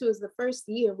 2022 is the first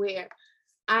year where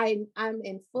I'm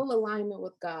in full alignment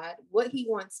with God, what he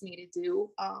wants me to do.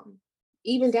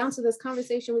 Even down to this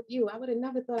conversation with you, I would have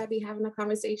never thought I'd be having a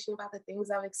conversation about the things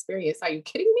I've experienced. Are you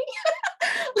kidding me?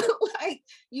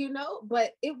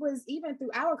 But it was even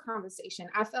through our conversation,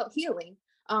 I felt healing.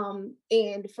 And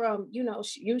from,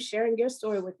 you sharing your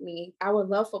story with me, our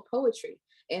love for poetry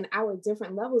and our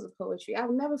different levels of poetry.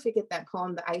 I'll never forget that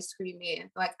poem, The Ice Cream Man.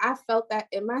 Like, I felt that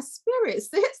in my spirit,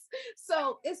 sis.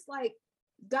 So it's like,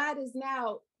 God is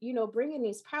now, bringing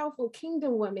these powerful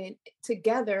kingdom women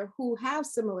together who have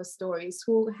similar stories,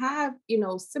 who have,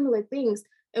 similar things,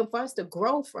 and for us to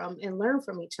grow from and learn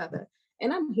from each other.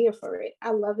 And I'm here for it.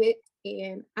 I love it.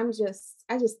 And I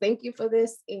just thank you for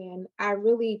this. And I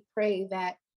really pray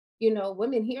that,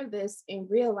 women hear this and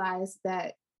realize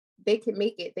that they can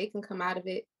make it, they can come out of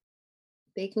it.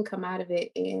 They can come out of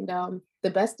it. And the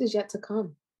best is yet to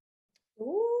come.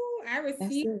 Ooh, I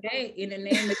received that in the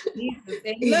name of Jesus.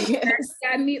 And look, yes.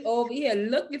 Got me over here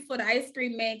looking for the ice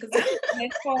cream man, because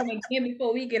let's call him again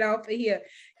before we get off of here.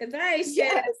 Because I ain't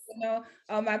sharing it,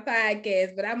 on my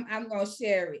podcast, but I'm gonna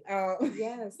share it.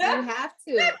 Yes, you have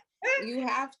to. You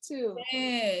have to.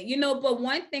 Yeah, but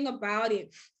one thing about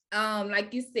it,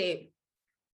 like you said,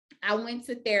 I went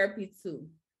to therapy too.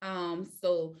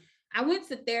 So I went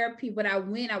to therapy, but I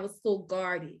was so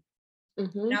guarded.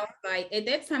 And I was like, at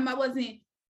that time, I wasn't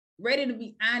ready to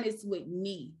be honest with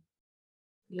me.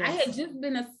 Yes. I had just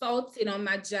been assaulted on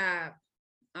my job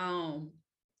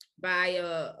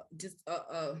by just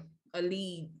a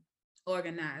lead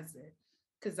organizer,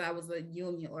 because I was a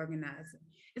union organizer.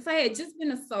 And so I had just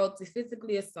been assaulted,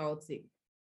 physically assaulted.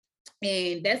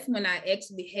 And that's when I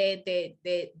actually had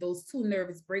those two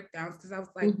nervous breakdowns, because I was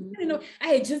like, you know, I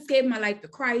had just gave my life to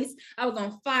Christ. I was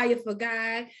on fire for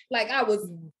God. Like I was,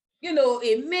 you know,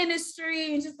 in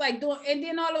ministry and just like doing, and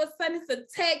then all of a sudden this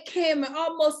attack came and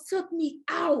almost took me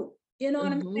out. You know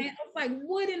what I'm saying? I was like,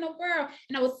 what in the world?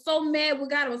 And I was so mad with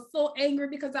God. I was so angry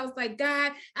because I was like,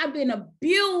 God, I've been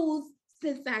abused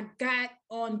since I got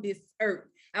on this earth.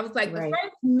 I was like, the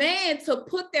first man to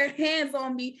put their hands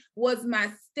on me was my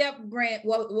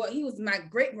he was my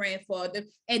great grandfather.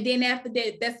 And then after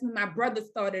that, that's when my brother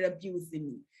started abusing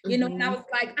me. You know, and I was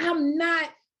like, I'm not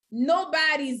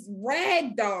nobody's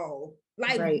rag doll.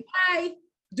 Like, why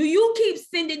do you keep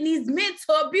sending these men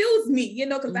to abuse me? You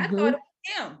know, because I thought it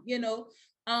was him, you know.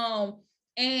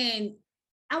 And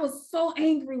I was so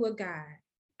angry with God.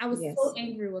 I was so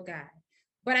angry with God.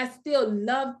 But I still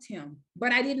loved him.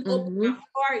 But I didn't open my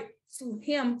heart to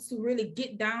him to really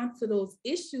get down to those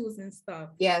issues and stuff.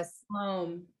 Yes.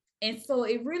 And so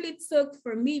it really took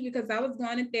for me, because I was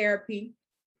going to therapy.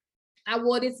 I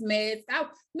wore this mask. I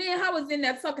was in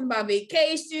there talking about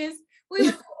vacations. We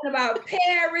were talking about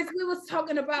Paris. We was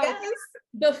talking about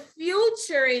the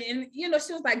future. And, you know,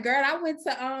 she was like, girl, I went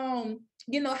to,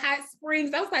 you know, hot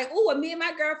springs. I was like, oh, me and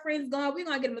my girlfriend's going, we're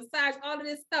going to get a massage, all of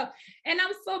this stuff. And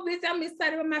I'm so busy. I'm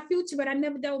excited about my future, but I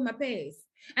never dealt with my past.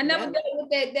 I never dealt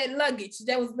with that luggage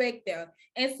that was back there.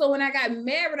 And so when I got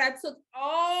married, I took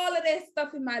all of that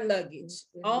stuff in my luggage,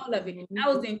 all of it. I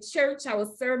was in church, I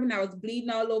was serving, I was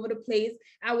bleeding all over the place.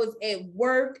 I was at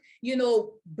work, you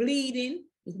know, bleeding,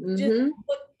 just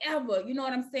whatever, you know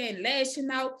what I'm saying? Lashing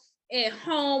out. At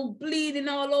home, bleeding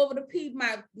all over the people,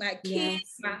 my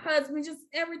kids, my husband, just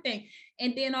everything.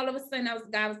 And then all of a sudden,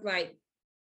 God was like,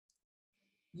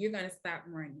 you're going to stop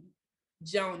running.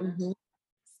 Jonah,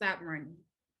 stop running.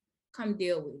 Come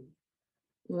deal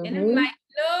with it. And I'm like,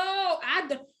 no, I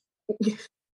don't.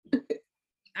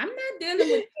 I'm not dealing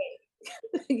with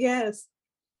it. Yes.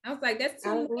 I was like, that's too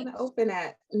much. I don't want to open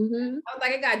that. I was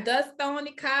like, I got dust on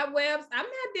it, cobwebs. I'm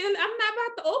not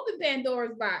about to open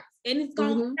Pandora's box. And it's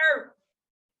going to hurt.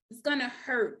 It's going to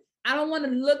hurt. I don't want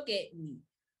to look at me.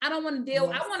 I don't want to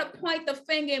deal. I want to point the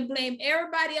finger and blame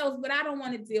everybody else, but I don't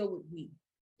want to deal with me.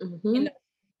 You know?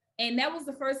 And that was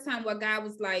the first time where God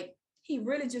was like, he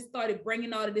really just started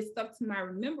bringing all of this stuff to my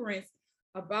remembrance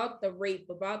about the rape,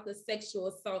 about the sexual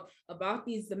assault, about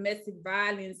these domestic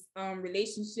violence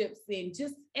relationships, and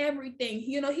just everything.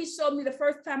 You know, he showed me the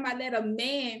first time I let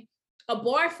a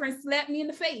boyfriend slap me in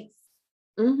the face.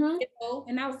 You know,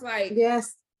 and I was like,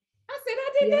 yes. I said,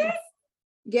 I did that.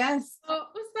 Yes. So it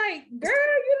was like, girl,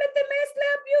 you let the man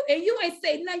slap you and you ain't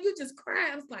say nothing, you just cry.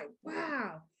 I was like,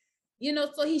 wow. You know,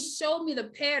 so he showed me the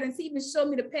patterns. He even showed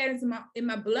me the patterns in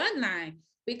my bloodline,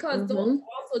 because those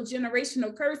are also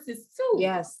generational curses too.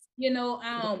 Yes. You know,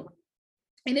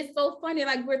 and it's so funny,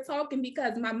 like we're talking,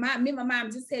 because me and my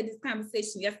mom just had this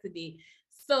conversation yesterday.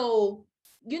 So,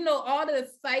 you know, all the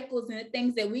cycles and the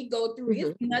things that we go through,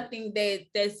 it's nothing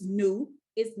that's new.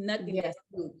 It's nothing that's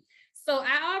new. So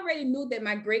I already knew that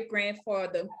my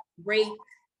great-grandfather raped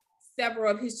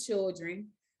several of his children.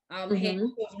 Had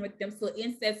children with them. So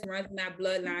incest runs in our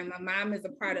bloodline. My mom is a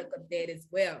product of that as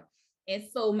well. And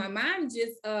so my mom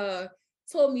just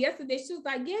told me yesterday, she was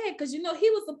like, yeah, because, you know, he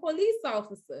was a police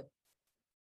officer.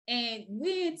 And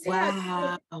we didn't tell.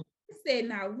 Wow. I said,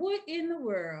 now, what in the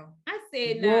world? I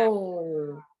said,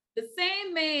 now, the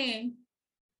same man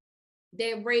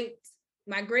that raped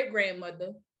my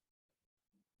great-grandmother,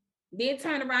 then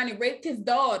turned around and raped his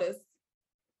daughters.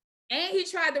 And he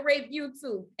tried to rape you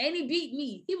too. And he beat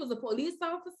me. He was a police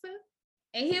officer.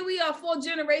 And here we are 4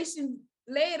 generations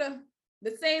later.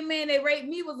 The same man that raped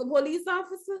me was a police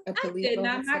officer. I said,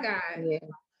 nah, my God.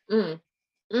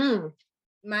 Yeah.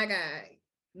 My God.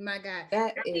 My God.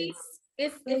 That is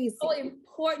it's so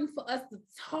important for us to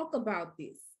talk about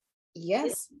this. Yes.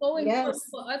 It's so important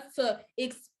for us to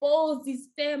expose these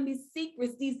family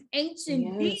secrets, these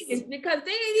ancient demons, because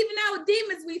they ain't even our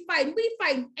demons we fight. We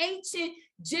fight ancient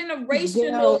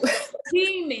generational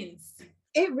demons.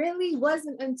 It really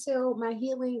wasn't until my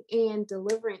healing and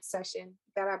deliverance session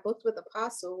that I booked with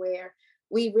Apostle, where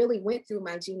we really went through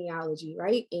my genealogy,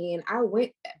 right? And I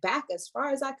went back as far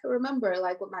as I could remember,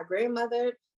 like with my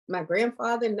grandmother. My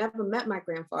grandfather, never met my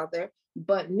grandfather,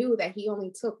 but knew that he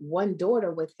only took one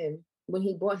daughter with him when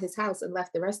he bought his house and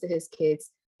left the rest of his kids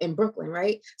in Brooklyn,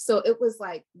 right? So it was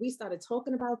like we started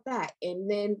talking about that.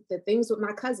 And then the things with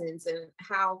my cousins and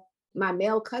how my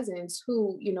male cousins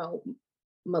who,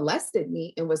 molested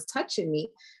me and was touching me,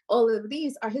 all of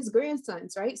these are his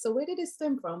grandsons, right? So where did it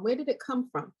stem from? Where did it come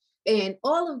from? And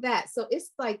all of that. So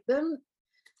it's like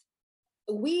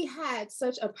we had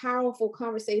such a powerful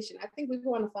conversation. I think we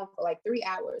were on the phone for like 3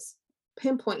 hours,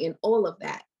 pinpointing all of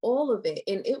that, all of it.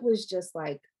 And it was just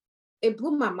like, it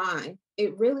blew my mind.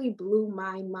 It really blew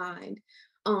my mind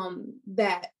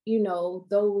that,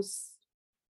 those,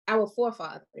 our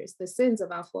forefathers, the sins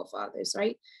of our forefathers,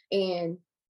 right? And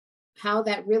how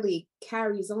that really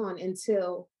carries on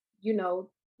until,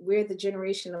 we're the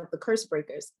generation of the curse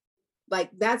breakers.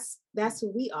 Like that's who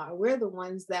we are. We're the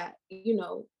ones that,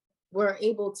 we're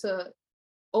able to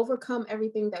overcome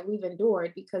everything that we've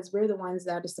endured because we're the ones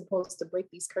that are supposed to break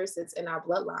these curses in our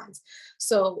bloodlines.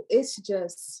 So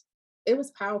it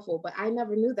was powerful, but I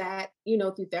never knew that,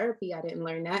 through therapy. I didn't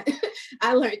learn that.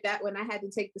 I learned that when I had to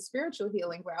take the spiritual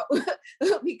healing route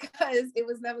because it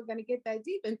was never going to get that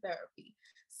deep in therapy.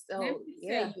 So,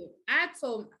 yeah. I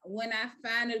told when I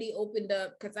finally opened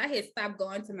up, because I had stopped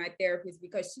going to my therapist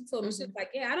because she told me, she was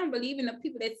like, yeah, I don't believe in the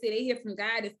people that say they hear from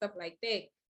God and stuff like that.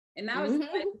 And I was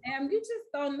like, damn, you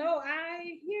just don't know.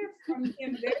 I hear from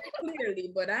him very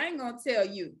clearly, but I ain't going to tell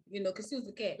you, because she was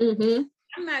a cat.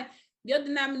 I'm not, your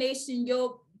denomination,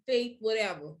 your faith,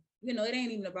 whatever, it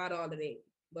ain't even about all of that.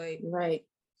 But right.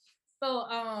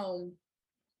 So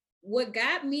what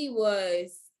got me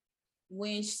was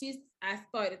when I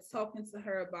started talking to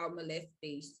her about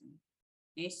molestation.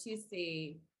 And she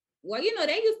said, well,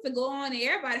 they used to go on in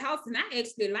everybody's house and I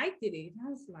actually liked it. And I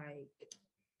was like,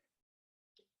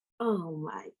 oh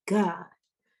my God.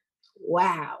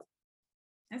 Wow.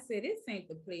 I said, this ain't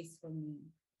the place for me.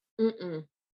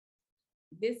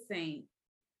 This ain't,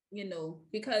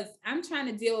 because I'm trying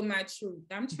to deal with my truth.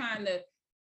 I'm trying to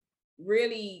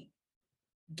really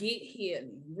get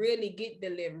healing, really get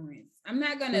deliverance. I'm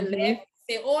not going to laugh and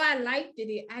say, oh, I liked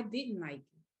it. I didn't like it.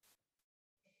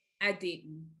 I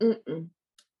didn't.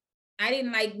 I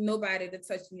didn't like nobody to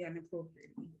touch me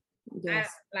inappropriately. Yes.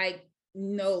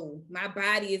 No, my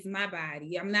body is my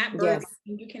body. I'm not birthing.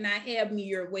 Yes. You cannot have me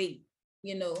your weight,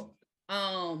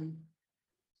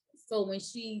 So when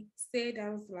she said, I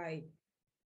was like,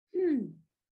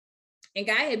 And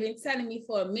God had been telling me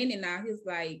for a minute now, he was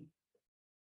like,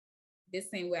 this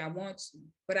ain't where I want you.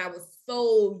 But I was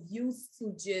so used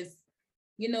to just,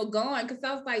 going, because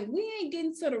I was like, we ain't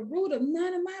getting to the root of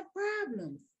none of my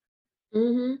problems. We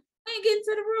ain't getting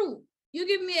to the root. You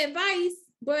give me advice,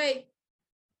 but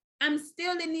I'm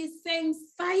still in these same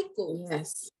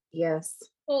cycles. Yes.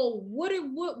 So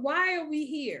why are we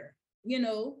here?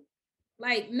 No,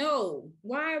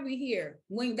 why are we here?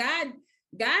 When God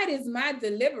is my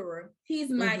deliverer,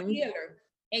 he's my healer.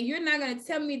 And you're not going to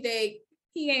tell me that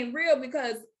he ain't real,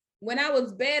 because when I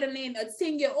was battling a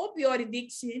 10-year opioid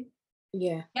addiction,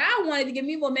 God wanted to give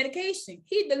me more medication.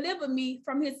 He delivered me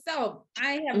from himself.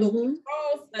 I ain't have no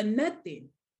withdrawals or nothing.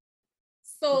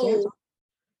 So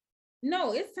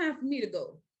no, it's time for me to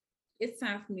go. It's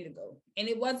time for me to go. And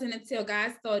it wasn't until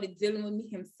God started dealing with me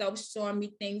himself, showing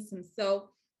me things himself,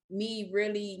 me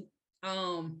really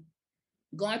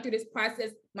going through this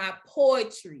process. My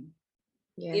poetry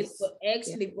is what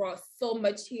actually brought so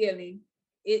much healing.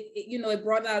 It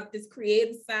brought out this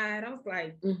creative side. I was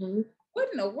like, what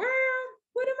in the world?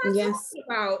 What am I talking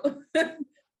about? But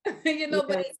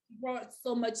it brought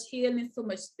so much healing, so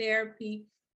much therapy,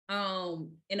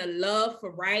 and a love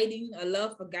for writing, a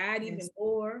love for God even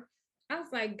more. I was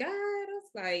like, God,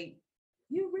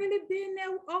 you really been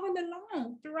there all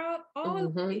along throughout all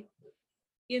of it,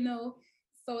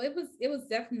 So it was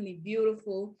definitely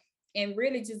beautiful, and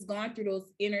really just going through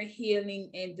those inner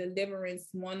healing and deliverance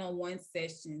one-on-one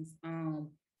sessions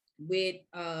with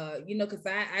because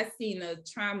I seen a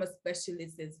trauma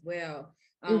specialist as well.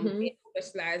 It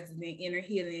specializes in inner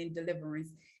healing and deliverance,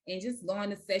 and just going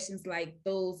to sessions like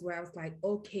those where I was like,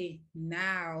 okay,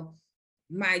 now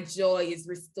my joy is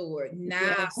restored.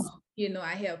 Now,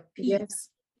 I have peace,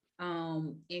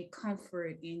 and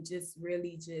comfort, and just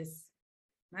really just,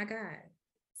 my God.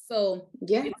 So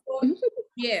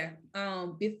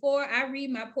before I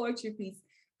read my poetry piece,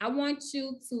 I want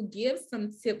you to give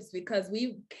some tips, because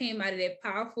we came out of that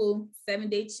powerful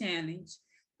 7-day challenge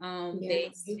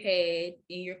that you had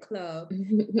in your club.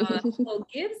 So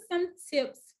give some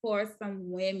tips for some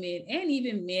women and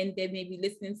even men that may be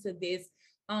listening to this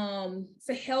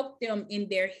to help them in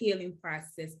their healing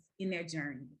process, in their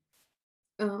journey.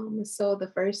 So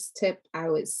the first tip I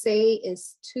would say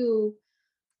is to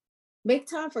make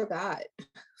time for God,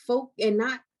 folk, and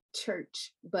not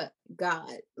church, but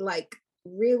God. Like,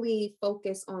 really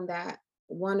focus on that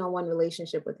one-on-one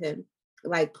relationship with him.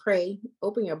 Like pray,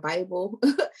 open your Bible,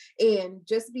 and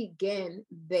just begin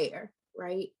there,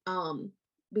 right?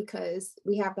 Because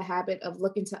we have the habit of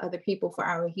looking to other people for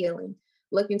our healing,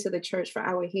 looking to the church for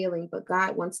our healing, but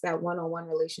God wants that one-on-one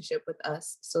relationship with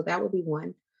us. So that would be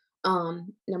one.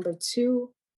 Number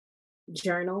two,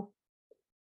 journal.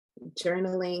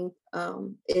 Journaling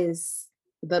is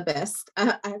the best,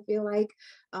 I feel like.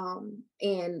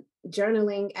 And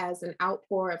journaling as an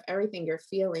outpour of everything you're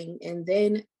feeling, and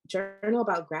then journal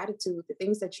about gratitude, the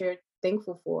things that you're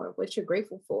thankful for, what you're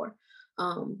grateful for.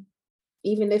 Um,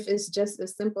 Even if it's just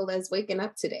as simple as waking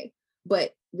up today,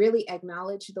 but really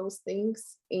acknowledge those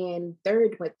things. And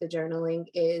third, with the journaling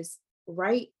is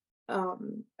write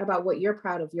about what you're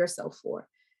proud of yourself for.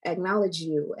 Acknowledge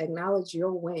you, acknowledge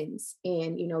your wins,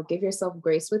 and give yourself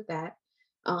grace with that.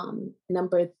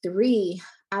 Number three,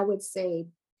 I would say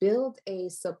build a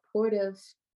supportive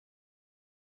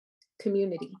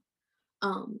community.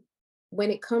 Um,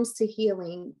 when it comes to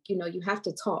healing, you have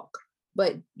to talk,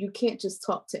 but you can't just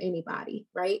talk to anybody,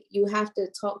 right? You have to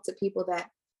talk to people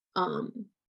um,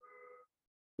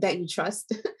 that you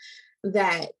trust,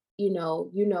 that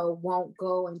won't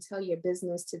go and tell your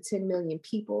business to 10 million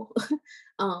people,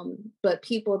 but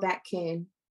people that can,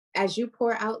 as you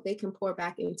pour out, they can pour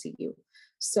back into you.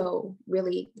 So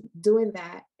really doing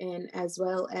that, and as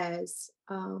well as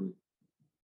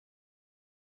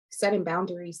setting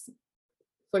boundaries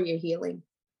for your healing,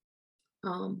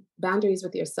 boundaries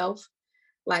with yourself.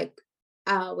 Like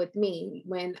with me,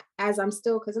 as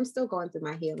because I'm still going through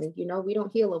my healing, we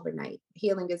don't heal overnight.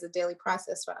 Healing is a daily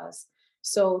process for us.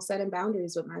 So setting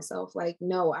boundaries with myself, like,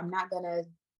 no, I'm not gonna,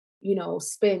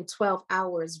 spend 12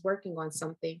 hours working on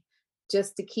something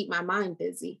just to keep my mind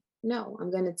busy. No,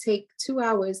 I'm gonna take 2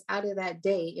 hours out of that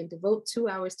day and devote 2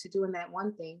 hours to doing that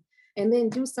one thing, and then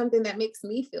do something that makes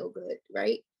me feel good,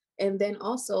 right? And then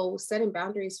also setting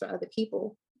boundaries for other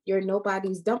people. You're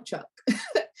nobody's dump truck.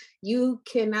 You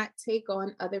cannot take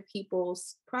on other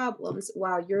people's problems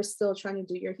while you're still trying to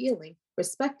do your healing.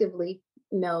 Respectively,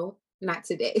 no, not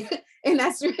today. And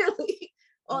that's really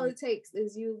all it takes,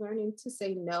 is you learning to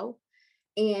say no.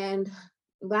 And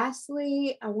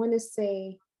lastly, I want to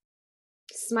say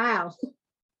smile,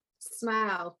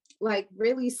 smile, like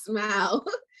really smile.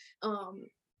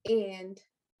 And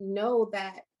know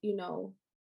that,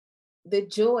 the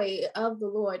joy of the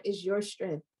Lord is your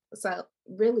strength. So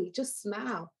really just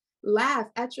smile, laugh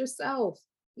at yourself.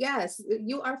 Yes,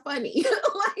 you are funny.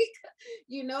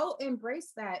 Like,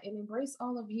 embrace that and embrace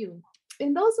all of you.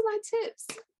 And those are my tips.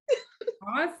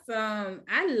 Awesome.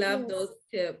 I love Yes. those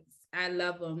tips. I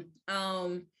love them.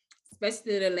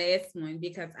 Especially the last one,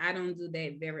 because I don't do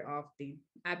that very often.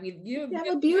 I mean, you have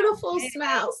a beautiful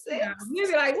smile, sis. You'll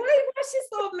be like, why she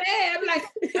so mad? I'm like,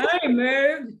 hey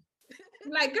man.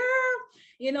 I'm like,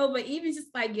 girl, but even just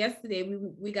like yesterday,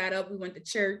 we got up, we went to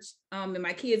church, and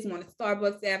my kids wanted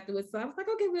Starbucks afterwards. So I was like,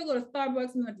 okay, we'll go to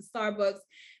Starbucks. We went to Starbucks.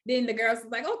 Then the girls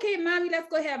was like, okay, mommy, let's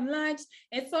go have lunch.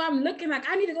 And so I'm looking like,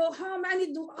 I need to go home. I need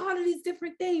to do all of these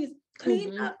different things,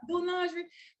 clean up, do laundry.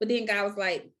 But then God was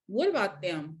like, what about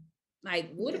them?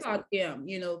 Like, what about them?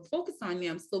 Focus on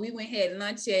them. So we went had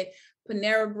lunch at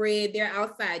Panera Bread. They're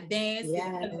outside dancing,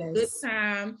 having a good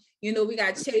time. We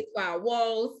got chased by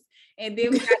walls. And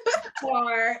then we got in the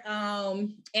car,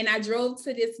 and I drove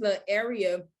to this little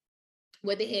area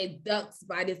where they had ducks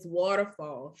by this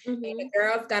waterfall. And the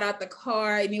girls got out the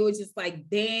car and it was just like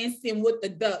dancing with the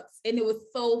ducks. And it was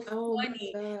so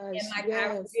funny. And like,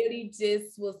 I really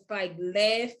just was like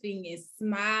laughing and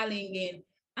smiling. And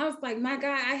I was like, my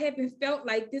God, I haven't felt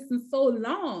like this in so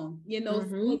long,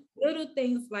 so little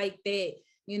things like that.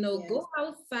 Go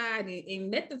outside and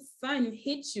let the sun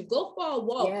hit you. Go for a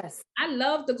walk. Yes. I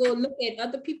love to go look at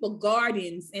other people's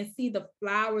gardens and see the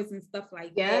flowers and stuff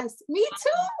like that. Yes, me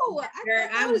too.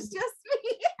 I was just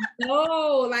me.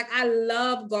 No, like I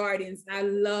love gardens. I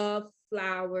love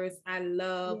flowers. I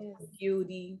love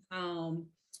beauty.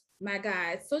 My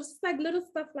God. So just like little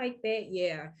stuff like that.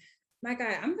 Yeah. My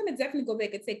God, I'm gonna definitely go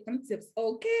back and take them tips.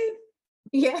 Okay.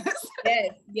 Yes.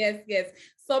 Yes.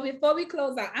 So before we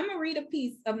close out, I'm gonna read a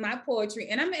piece of my poetry,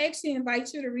 and I'm gonna actually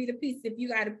invite you to read a piece if you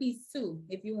got a piece too.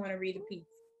 If you want to read a piece,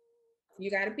 you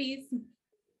got a piece.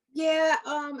 Yeah,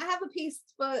 I have a piece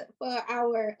for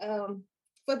our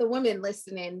for the women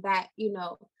listening that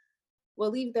will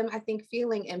leave them, I think,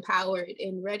 feeling empowered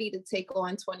and ready to take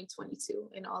on 2022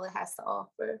 and all it has to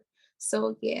offer.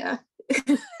 So yeah.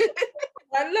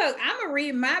 Well, look, I'm gonna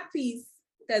read my piece.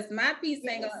 Because my piece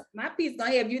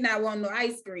gonna have you not want no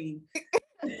ice cream.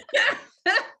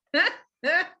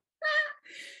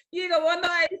 You don't want no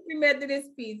ice cream after this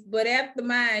piece, but after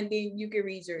mine, then you can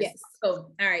read yours. Yes.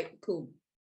 So, all right, cool.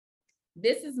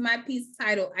 This is my piece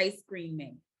titled Ice Cream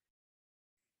Man.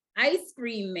 Ice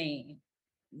Cream Man,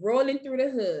 rolling through the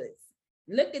hoods.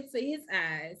 Look into his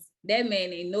eyes. That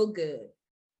man ain't no good.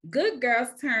 Good girls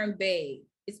turn bad,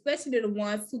 especially the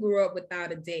ones who grew up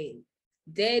without a dad.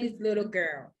 Daddy's little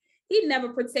girl. He never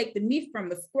protected me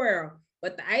from a squirrel,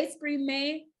 but the ice cream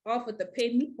man offered to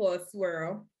pay me for a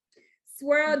swirl.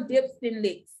 Swirl dips and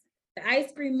licks. The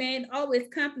ice cream man always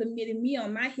complimented me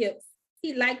on my hips.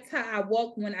 He liked how I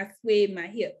walked when I swayed my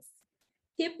hips.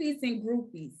 Hippies and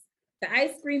groupies. The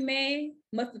ice cream man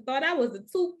must have thought I was a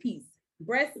two-piece,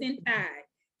 breast and thigh.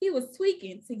 He was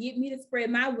tweaking to get me to spread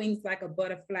my wings like a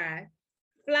butterfly.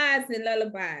 Flies and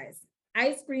lullabies.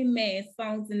 Ice cream man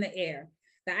songs in the air.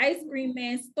 The ice cream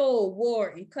man stole, wore,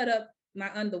 and cut up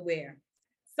my underwear.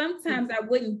 Sometimes I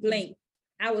wouldn't blink.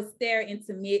 I would stare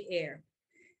into midair.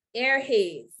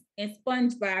 Airheads and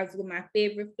SpongeBob's were my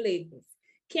favorite flavors.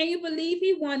 Can you believe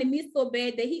he wanted me so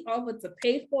bad that he offered to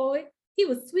pay for it? He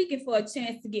was tweaking for a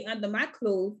chance to get under my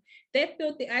clothes. That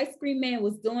filthy ice cream man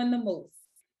was doing the most.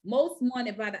 Most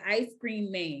wanted by the ice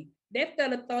cream man. That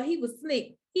fella thought he was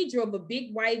slick. He drove a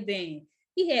big white van.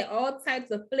 He had all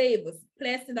types of flavors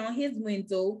plastered on his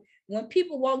window. When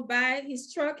people walked by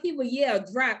his truck, he would yell,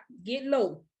 drop, get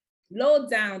low. Low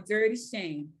down, dirty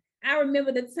shame. I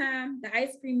remember the time the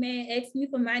ice cream man asked me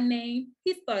for my name.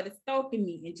 He started stalking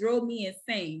me and drove me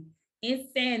insane.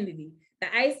 Insanity.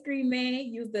 The ice cream man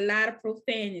used a lot of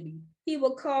profanity. He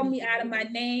would call me out of my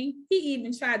name. He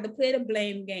even tried to play the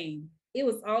blame game. It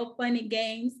was all fun and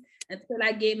games until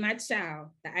I gave my child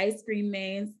the ice cream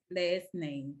man's last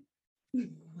name. Oh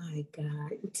my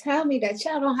God. Tell me that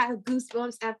y'all don't have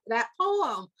goosebumps after that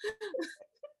poem.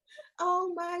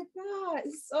 Oh my God.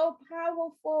 It's so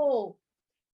powerful.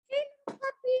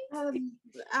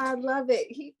 I love it.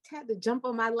 He had to jump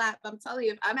on my lap. I'm telling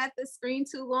you, if I'm at the screen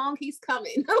too long, he's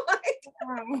coming.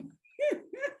 Like,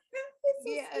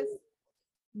 yes.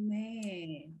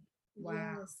 Man.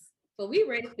 Wow. Yes. So we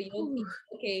ready for your piece.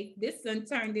 Okay, this one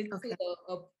turned into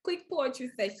a quick poetry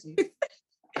session.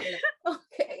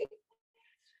 Okay.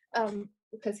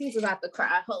 Because he's about to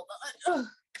cry. Hold on.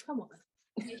 Come on.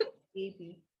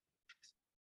 Baby.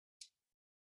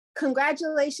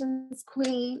 Congratulations,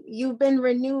 Queen. You've been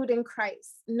renewed in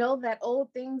Christ. Know that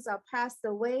old things are passed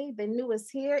away. The new is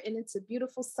here, and it's a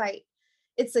beautiful sight.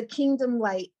 It's a kingdom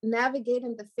light,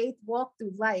 navigating the faith walk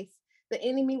through life. The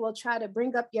enemy will try to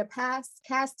bring up your past,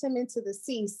 cast him into the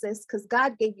sea, sis, because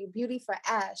God gave you beauty for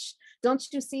ash. Don't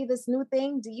you see this new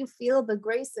thing? Do you feel the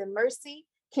grace and mercy?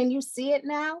 Can you see it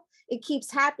now? It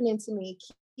keeps happening to me.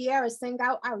 Kiara sang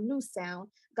out our new sound.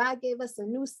 God gave us a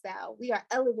new style. We are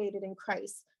elevated in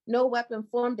Christ. No weapon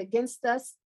formed against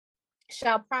us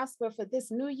shall prosper. For this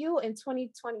new you in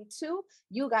 2022,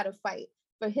 you got to fight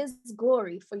for his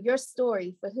glory, for your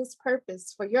story, for his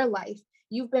purpose, for your life.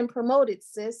 You've been promoted,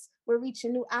 sis. We're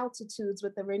reaching new altitudes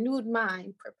with a renewed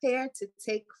mind. Prepare to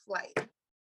take flight.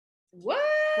 What?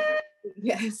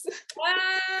 Yes.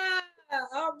 Wow.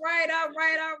 All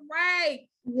right.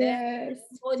 Yes.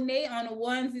 Monet on the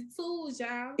ones and twos,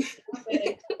 y'all.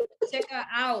 Okay. Check her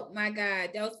out. My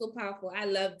God, that was so powerful. I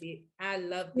loved it.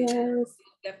 Yes.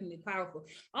 Definitely powerful.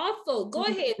 Also, go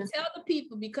ahead, tell the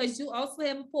people, because you also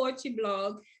have a poetry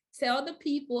blog. Tell the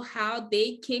people how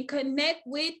they can connect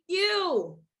with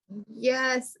you.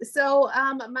 Yes. So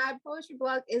my poetry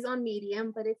blog is on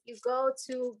Medium, but if you go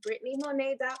to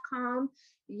BrittanyMonet.com,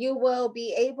 you will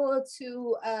be able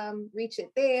to reach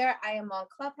it there. I am on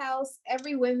Clubhouse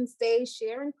every Wednesday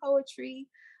sharing poetry.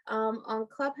 On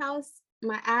Clubhouse,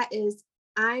 my @ is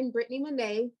I'm Brittany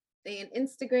Monet, and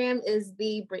Instagram is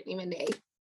the Brittany Monet.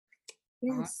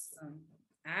 Yes. Awesome.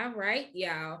 All right,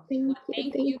 y'all.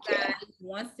 Thank you guys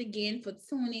once again for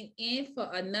tuning in for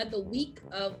another week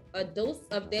of a dose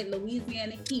of that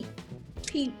Louisiana heat.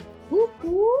 Peace. Whoop,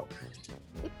 whoop.